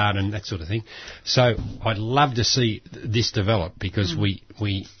backyard and that sort of thing. So I'd love to see this develop, because we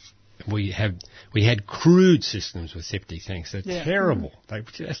had crude systems with septic tanks. They're terrible. They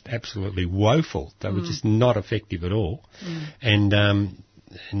were just absolutely woeful. They were just not effective at all. And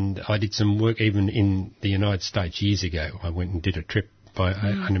I did some work even in the United States years ago. I went and did a trip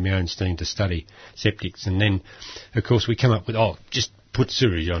under my own steam to study septics, and then, of course, we come up with just put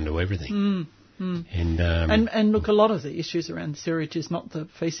sewage onto everything. And look, a lot of the issues around sewage is not the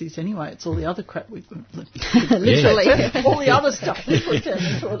faeces anyway. It's all the other crap we put. Literally. All the other stuff we put down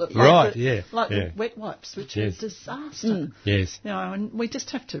the toilet. Right, the wet wipes, which is a disaster. Yes. You know, and we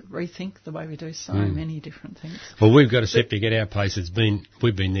just have to rethink the way we do so many different things. Well, we've got a septic at our place.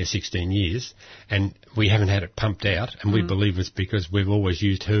 We've been there 16 years, and we haven't had it pumped out, and we believe it's because we've always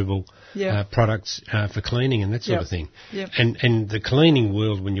used herbal products for cleaning and that sort of thing. Yep. And the cleaning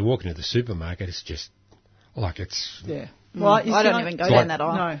world, when you walk into the supermarket, it's just like it's... Yeah. Well, I don't even go down that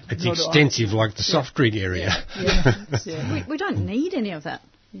aisle. No, it's extensive, like the soft drink area. We don't need any of that.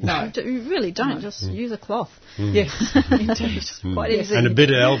 No. You really don't. Just use a cloth. Yes, indeed. Quite easy. And a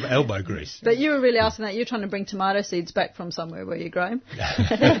bit of elbow grease. But you were really asking that. You're trying to bring tomato seeds back from somewhere, were you, Graham?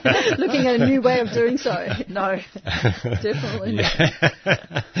 Looking at a new way of doing so. No, definitely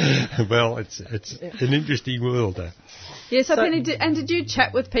not. Well, it's an interesting world. Yeah, so Penny, did you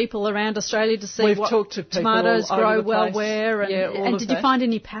chat with people around Australia to see what talked to people tomatoes all over grow the well place. where? And did you find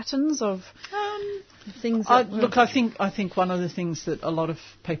any patterns of things? I think one of the things that a lot of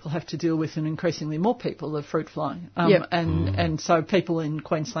people have to deal with, and increasingly more people, are fruit fly. And so people in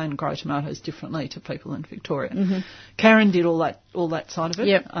Queensland grow tomatoes differently to people in Victoria. Karen did all that side of it.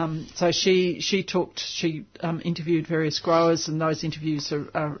 Yep. So she interviewed various growers, and those interviews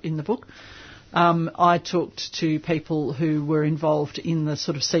are in the book. I talked to people who were involved in the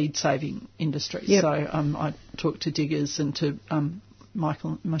sort of seed saving industry. Yep. So I talked to diggers and to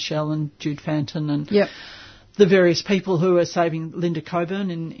Michelle and Jude Fanton and the various people who are saving. Linda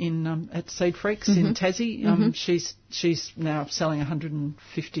Coburn in at Seed Freaks in Tassie. She's now selling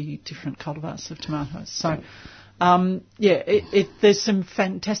 150 different cultivars of tomatoes. So there's some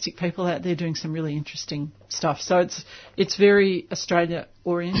fantastic people out there doing some really interesting stuff. So it's very Australia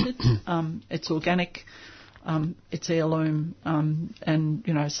oriented. It's organic. It's heirloom. And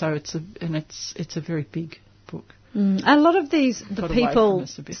you know, so it's a very big book. A lot of the people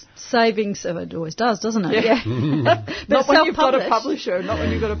savings, it always does, doesn't it? Yeah. But not when you've got a publisher,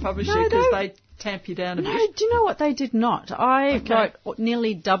 because they tamp you down a bit. No, do you know what? They did not. I wrote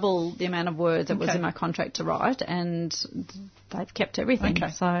nearly double the amount of words that was in my contract to write, and they've kept everything.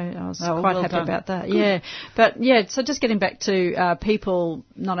 Okay. So I was quite happy done. about that. Good. Yeah. But yeah, so just getting back to people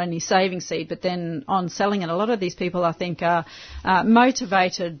not only saving seed but then on selling it. A lot of these people, I think, are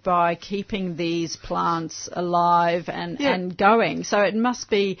motivated by keeping these plants alive and going. So it must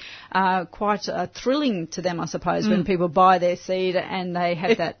be quite thrilling to them, I suppose, when people buy their seed and they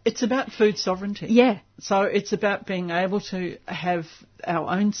have that. It's about food sovereignty. Yeah. So it's about being able to have our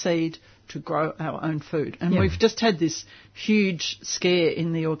own seed to grow our own food. And we've just had this huge scare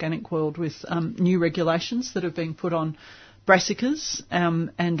in the organic world with new regulations that have been put on brassicas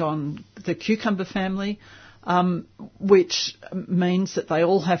and on the cucumber family, which means that they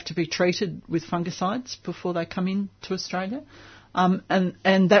all have to be treated with fungicides before they come into Australia.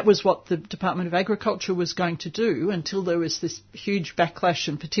 And that was what the Department of Agriculture was going to do until there was this huge backlash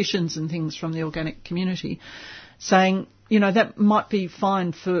and petitions and things from the organic community saying, that might be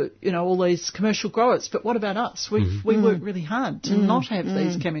fine for, all these commercial growers, but what about us? We work really hard to not have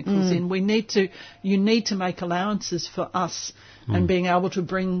these chemicals in. You need to make allowances for us and being able to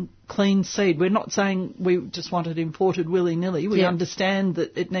bring clean seed. We're not saying we just want it imported willy-nilly. We understand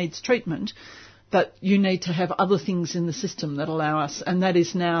that it needs treatment, but you need to have other things in the system that allow us, and that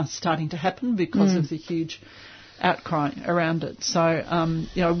is now starting to happen because of the huge outcry around it. So,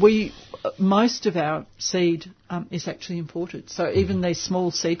 most of our seed is actually imported. So even these small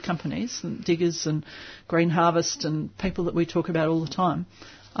seed companies, and Diggers and Green Harvest and people that we talk about all the time,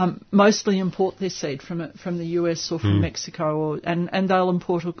 mostly import their seed from the US or from Mexico, and they'll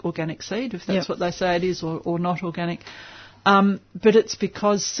import organic seed if that's what they say it is, or not organic. But it's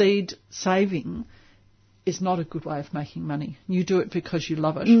because seed saving is not a good way of making money. You do it because you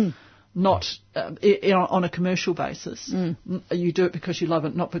love it. Not on a commercial basis. You do it because you love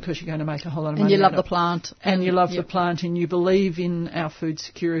it, not because you're going to make a whole lot of money. And you love the plant. And you love the plant, and you believe in our food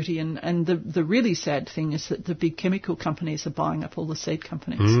security. And the really sad thing is that the big chemical companies are buying up all the seed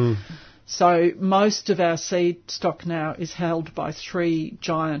companies. So most of our seed stock now is held by 3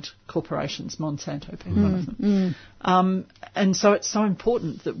 giant corporations, Monsanto being one of them. And so it's so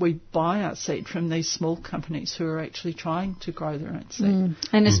important that we buy our seed from these small companies who are actually trying to grow their own seed.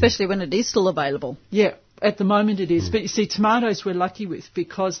 And especially when it is still available. Yeah, at the moment it is. But you see, tomatoes we're lucky with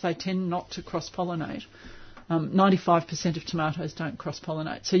because they tend not to cross-pollinate. 95% of tomatoes don't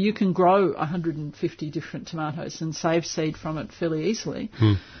cross-pollinate. So you can grow 150 different tomatoes and save seed from it fairly easily.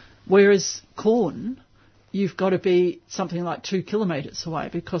 Whereas corn, you've got to be something like 2 kilometres away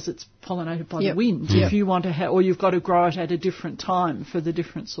because it's pollinated by the wind. If you want to or you've got to grow it at a different time for the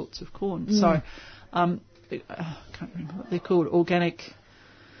different sorts of corn. So I can't remember what they're called, organic.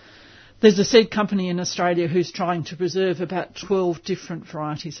 There's a seed company in Australia who's trying to preserve about 12 different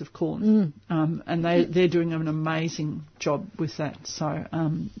varieties of corn, and they're doing an amazing job with that. So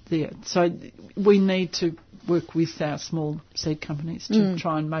so we need to work with our small seed companies to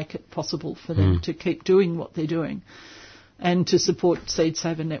try and make it possible for them to keep doing what they're doing, and to support seed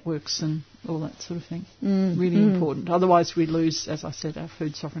saver networks and all that sort of thing. Really important. Otherwise, we lose, as I said, our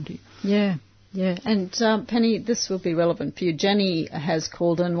food sovereignty. Yeah. Yeah, and Penny, this will be relevant for you. Jenny has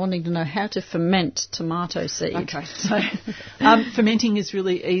called in wanting to know how to ferment tomato seed. Okay, so fermenting is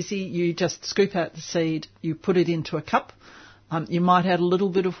really easy. You just scoop out the seed, you put it into a cup. You might add a little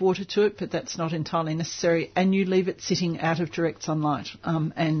bit of water to it, but that's not entirely necessary, and you leave it sitting out of direct sunlight.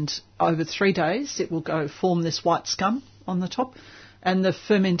 And over 3 days, it will form this white scum on the top. And the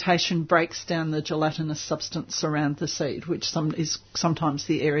fermentation breaks down the gelatinous substance around the seed, which is sometimes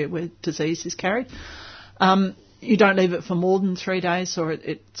the area where disease is carried. You don't leave it for more than 3 days or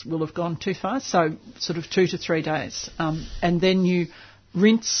it will have gone too far, so sort of 2 to 3 days. And then you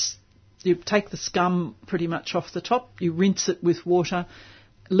take the scum pretty much off the top, you rinse it with water,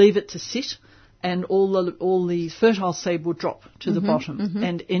 leave it to sit, and all the fertile seed will drop to the bottom,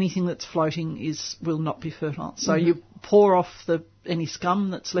 and anything that's floating will not be fertile. So you pour off any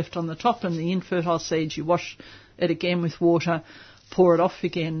scum that's left on the top, and the infertile seeds, you wash it again with water, pour it off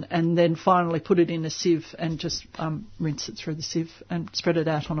again, and then finally put it in a sieve and just rinse it through the sieve and spread it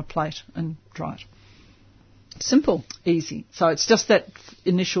out on a plate and dry it. Simple. Easy. So it's just that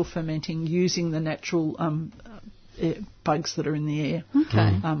initial fermenting using the natural bugs that are in the air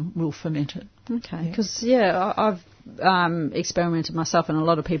will ferment it. Okay, because I've experimented myself, and a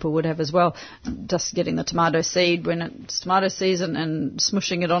lot of people would have as well, just getting the tomato seed when it's tomato season and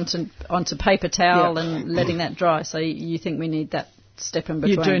smushing it onto paper towel and letting that dry. So you think we need that step in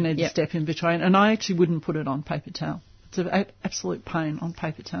between? You do need a step in between, and I actually wouldn't put it on paper towel. It's an absolute pain on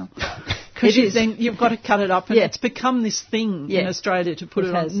paper towel because then you've got to cut it up, and it's become this thing in Australia to put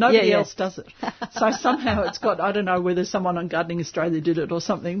it on. Nobody else does it. So somehow it's got, I don't know whether someone on Gardening Australia did it or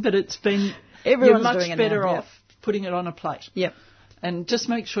something, but it's been, everyone's you're much doing it better now. off putting it on a plate. Yep. And just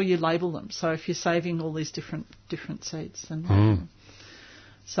make sure you label them. So if you're saving all these different seeds, then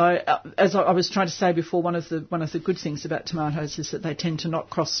so as I was trying to say before, one of the good things about tomatoes is that they tend to not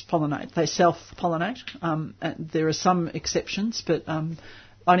cross-pollinate. They self-pollinate. And there are some exceptions, but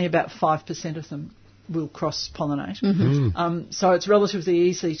only about 5% of them will cross-pollinate. So it's relatively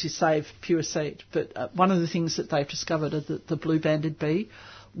easy to save pure seed. But one of the things that they've discovered is that the blue-banded bee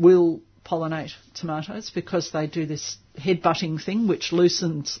will pollinate tomatoes because they do this head-butting thing which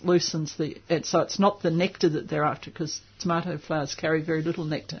loosens so it's not the nectar that they're after, because tomato flowers carry very little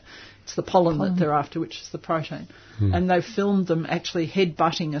nectar. It's the pollen that they're after, which is the protein. And they've filmed them actually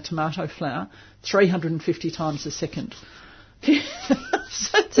head-butting a tomato flower 350 times a second.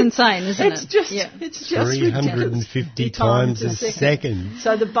 It's insane, isn't it? It's just 350 times a second.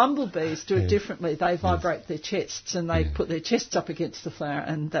 So the bumblebees do it differently. They vibrate their chests, and they put their chests up against the flower,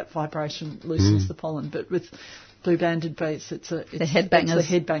 and that vibration loosens the pollen. But with blue-banded bees, it's the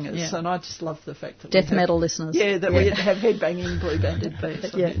headbangers. And I just love the fact that death metal listeners. We have headbanging blue-banded bees. I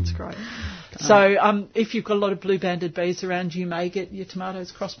think it's great. So if you've got a lot of blue-banded bees around, you may get your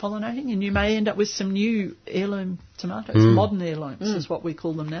tomatoes cross-pollinating, and you may end up with some new heirloom tomatoes. Modern heirlooms is what we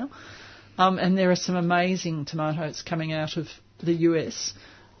call them now. And there are some amazing tomatoes coming out of the US,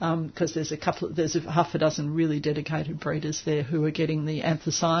 because there's half a dozen really dedicated breeders there who are getting the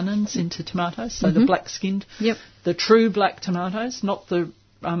anthocyanins into tomatoes, so the black-skinned, the true black tomatoes, not the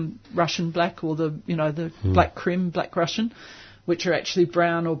Russian black or the black Krim, black Russian, which are actually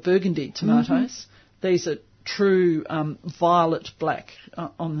brown or burgundy tomatoes. These are true violet black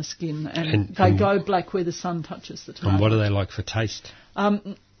on the skin, and they go black where the sun touches the tomato. And what are they like for taste?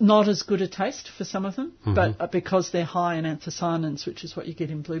 Not as good a taste for some of them, but because they're high in anthocyanins, which is what you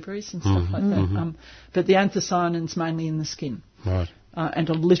get in blueberries and stuff like that. But the anthocyanins mainly in the skin. Right. And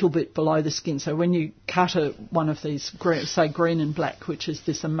a little bit below the skin. So when you cut one of these, say green and black, which is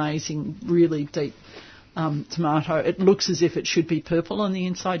this amazing, really deep tomato, it looks as if it should be purple on the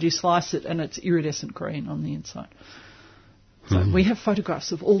inside. You slice it and it's iridescent green on the inside. So we have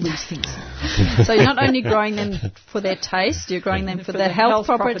photographs of all these things. So you're not only growing them for their taste, you're growing them for their health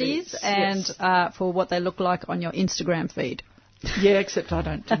properties and for what they look like on your Instagram feed. Yeah, except I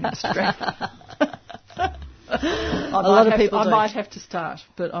don't do Instagram. A lot of people do. I might have to start,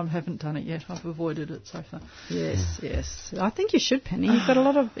 but I haven't done it yet. I've avoided it so far. Yes. I think you should, Penny. You've got a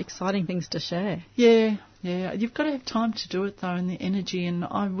lot of exciting things to share. Yeah. You've got to have time to do it, though, and the energy, and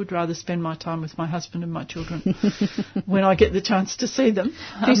I would rather spend my time with my husband and my children when I get the chance to see them.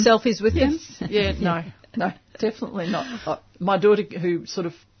 A few selfies with them? Yeah, no, definitely not. My daughter, who sort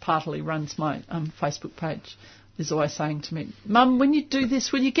of partly runs my Facebook page, is always saying to me, Mum, when you do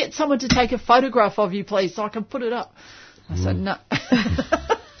this, will you get someone to take a photograph of you, please, so I can put it up? I said, no.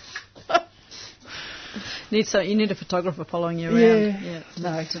 You need a photographer following you around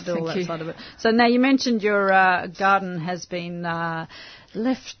to do all that side of it. So now you mentioned your garden has been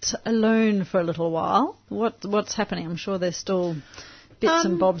left alone for a little while. What's happening? I'm sure there's still bits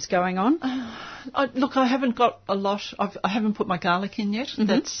and bobs going on. Look, I haven't got a lot. I haven't put my garlic in yet.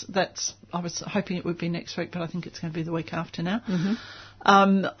 That's. I was hoping it would be next week, but I think it's going to be the week after now.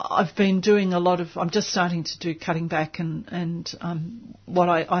 I've been doing a lot of. I'm just starting to do cutting back and what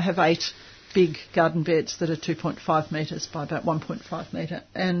I have 8 big garden beds that are 2.5 metres by about 1.5 metre,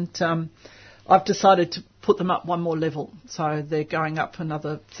 and I've decided to put them up one more level, so they're going up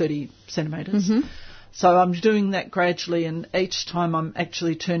another 30 centimetres. So I'm doing that gradually, and each time I'm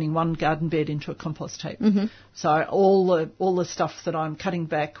actually turning one garden bed into a compost heap. So all the stuff that I'm cutting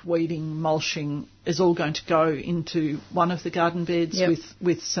back, weeding, mulching, is all going to go into one of the garden beds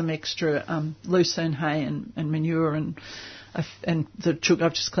with some extra lucerne hay and manure and the chook.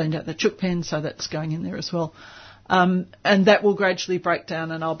 I've just cleaned out the chook pen, so that's going in there as well. And that will gradually break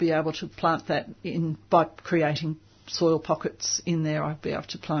down, and I'll be able to plant that in by creating soil pockets in there. I'll be able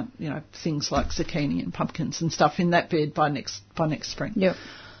to plant, things like zucchini and pumpkins and stuff in that bed by next spring.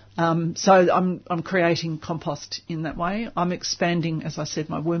 So I'm creating compost in that way. I'm expanding, as I said,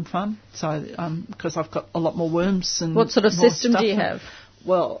 my worm farm. So because I've got a lot more worms and what sort of system do you have?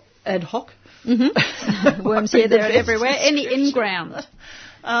 Well, ad hoc. Worms here, there, and everywhere. Any in-ground?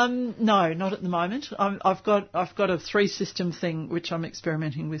 No, not at the moment. I've got a 3-system thing which I'm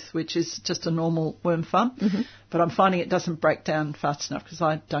experimenting with, which is just a normal worm farm. But I'm finding it doesn't break down fast enough because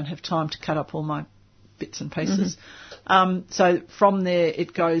I don't have time to cut up all my bits and pieces. So from there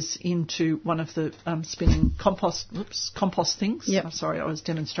it goes into one of the spinning compost things. Yep. I'm sorry, I was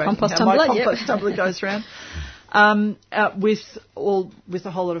demonstrating Compost how my tumbler, compost tumbler goes around. With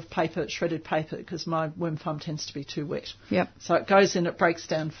a whole lot of paper, shredded paper, because my worm farm tends to be too wet. Yep. So it goes in, it breaks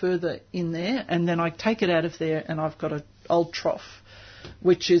down further in there, and then I take it out of there, and I've got an old trough,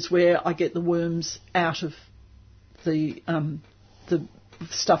 which is where I get the worms out of the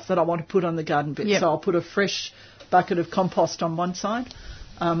stuff that I want to put on the garden bed. Yep. So I'll put a fresh bucket of compost on one side,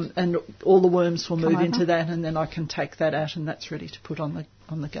 and all the worms will move into that, and then I can take that out, and that's ready to put on the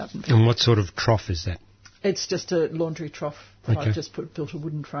garden bed. And what sort of trough is that? It's just a laundry trough that Okay. I've just built a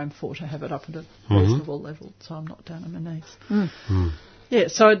wooden frame for to have it up at a reasonable level, so I'm not down on my knees. Yeah,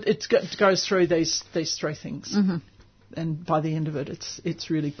 so it goes through these three things, and by the end of it,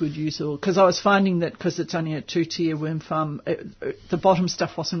 it's really good usable. Because I was finding that because it's only a 2-tier worm farm, the bottom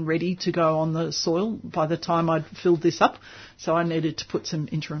stuff wasn't ready to go on the soil by the time I'd filled this up, so I needed to put some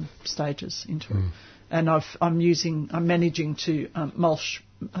interim stages into it. And I'm managing to mulch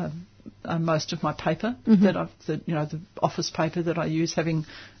most of my paper the office paper that I use, having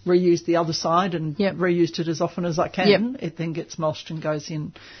reused the other side and reused it as often as I can. It then gets mulched and goes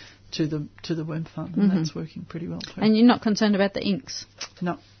in to the worm farm, and that's working pretty well too. And you're not concerned about the inks?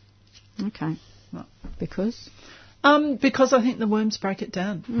 No. Okay. No. Because? Because I think the worms break it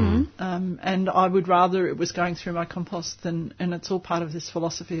down. And I would rather it was going through my compost and it's all part of this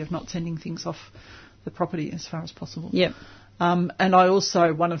philosophy of not sending things off the property as far as possible. Yep. And I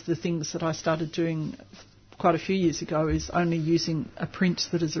also, one of the things that I started doing quite a few years ago is only using a print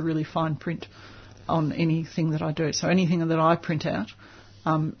that is a really fine print on anything that I do. So anything that I print out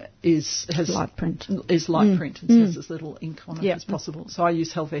has light print. Is light print and has as little ink on it as possible. So I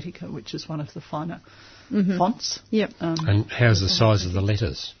use Helvetica, which is one of the finer fonts. Yep. And how's the size of the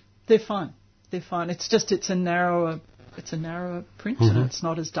letters? They're fine. It's a narrower print, and it's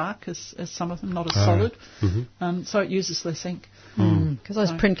not as dark as some of them, not as solid. So it uses less ink. Because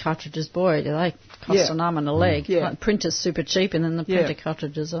those print cartridges, boy, do they cost an arm and a leg. Yeah. Like, printer's super cheap, and then the printer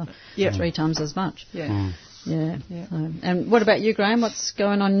cartridges are 3 times as much. Yeah. Yeah. And what about you, Graham? What's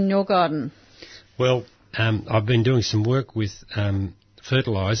going on in your garden? Well, I've been doing some work with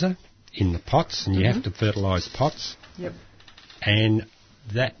fertiliser in the pots, and you have to fertilise pots. Yep. And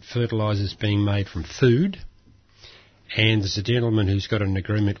that fertiliser is being made from food. And there's a gentleman who's got an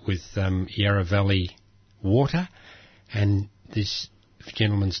agreement with Yarra Valley Water, and this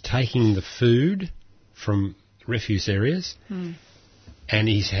gentleman's taking the food from refuse areas, and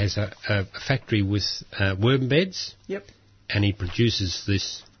he has a factory with worm beds. Yep. And he produces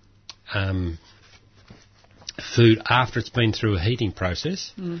this food after it's been through a heating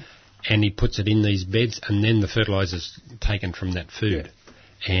process, and he puts it in these beds, and then the fertiliser's taken from that food.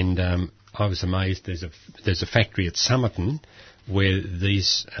 Yeah. And I was amazed. There's a factory at Somerton where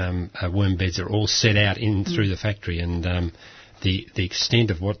these worm beds are all set out in through the factory, and the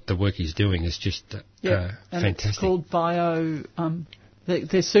extent of what the work he's doing is just and fantastic. It's called bio.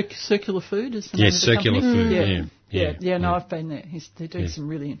 They're circular food, is the name of the circular company? food. No, I've been there. They're doing some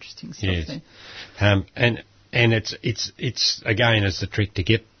really interesting stuff there. And it's again as the trick to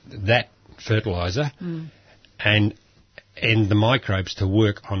get that fertiliser and the microbes to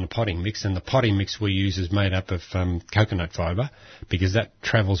work on the potting mix, and the potting mix we use is made up of coconut fibre because that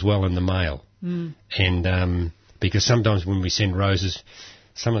travels well in the mail. And because sometimes when we send roses,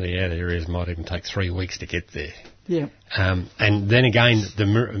 some of the outer areas might even take 3 weeks to get there. Yeah. And then again,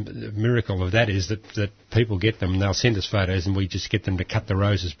 the miracle of that is that people get them and they'll send us photos and we just get them to cut the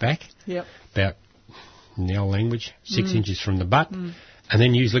roses back about, in the old language, 6 inches from the butt. And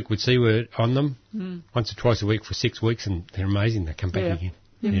then use liquid seaweed on them once or twice a week for 6 weeks, and they're amazing. They come back again.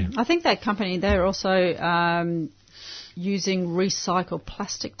 Yeah. I think that company, they're also using recycled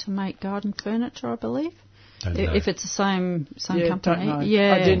plastic to make garden furniture, I believe. If it's the same company. Don't know.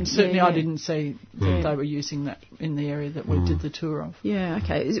 Yeah, I didn't see that they were using that in the area that we did the tour of. Yeah,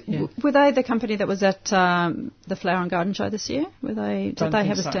 okay. Were they the company that was at the Flower and Garden Show this year? Did they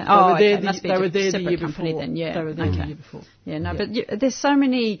have a stand? Oh, okay. Must be they were there separate the year company before. Then. Yeah. They were there the year before. Yeah, no, but there's so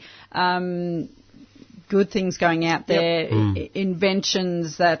many good things going out there,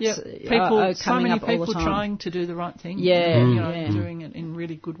 inventions that are coming up all the time. So many people trying to do the right thing. Doing it in a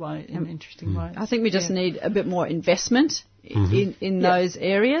really good way, in interesting ways. I think we just need a bit more investment in those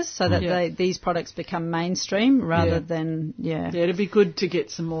areas so that these products become mainstream rather than, it'd be good to get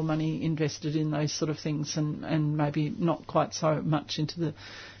some more money invested in those sort of things and maybe not quite so much into the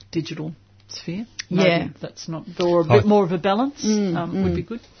digital sphere. Yeah. Maybe that's not, or a bit more of a balance would be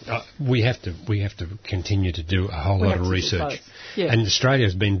good. We have to continue to do a whole lot of research. Yeah. And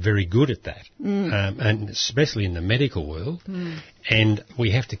Australia's been very good at that, and especially in the medical world. And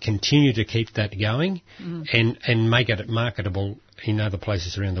we have to continue to keep that going and make it marketable in other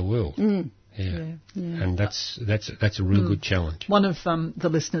places around the world. Yeah. And that's a real good challenge. One of the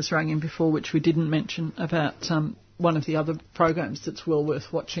listeners rang in before, which we didn't mention, about one of the other programs that's well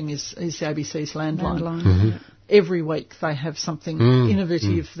worth watching is the ABC's Landline. Every week they have something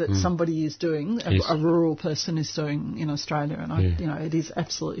innovative that somebody is doing, a rural person is doing in Australia, and it is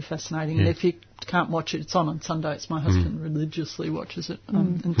absolutely fascinating. And if you can't watch it, it's on Sunday. It's my husband religiously watches it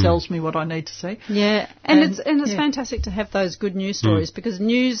and tells me what I need to see. Yeah, and it's fantastic to have those good news stories, because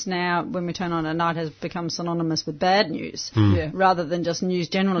news now, when we turn on at night, has become synonymous with bad news rather than just news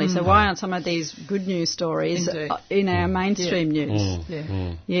generally. So why aren't some of these good news stories in our mainstream news?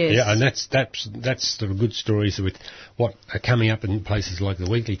 Yes. Yeah, and that's the good stories with what are coming up in places like the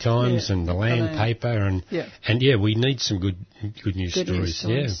Weekly Times and the Land paper, and we need some good news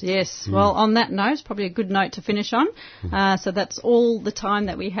stories. Yes. Well, on that note, probably a good note to finish on. So that's all the time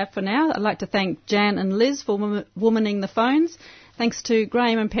that we have for now. I'd like to thank Jan and Liz for womaning the phones. Thanks to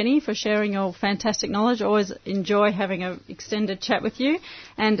Graham and Penny for sharing your fantastic knowledge. Always enjoy having an extended chat with you.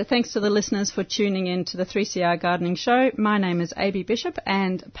 And thanks to the listeners for tuning in to the 3CR Gardening Show. My name is AB Bishop,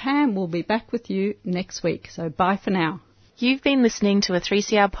 and Pam will be back with you next week. So bye for now. You've been listening to a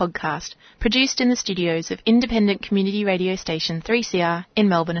 3CR podcast produced in the studios of independent community radio station 3CR in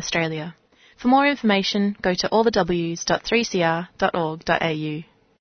Melbourne, Australia. For more information, go to allthews.3cr.org.au.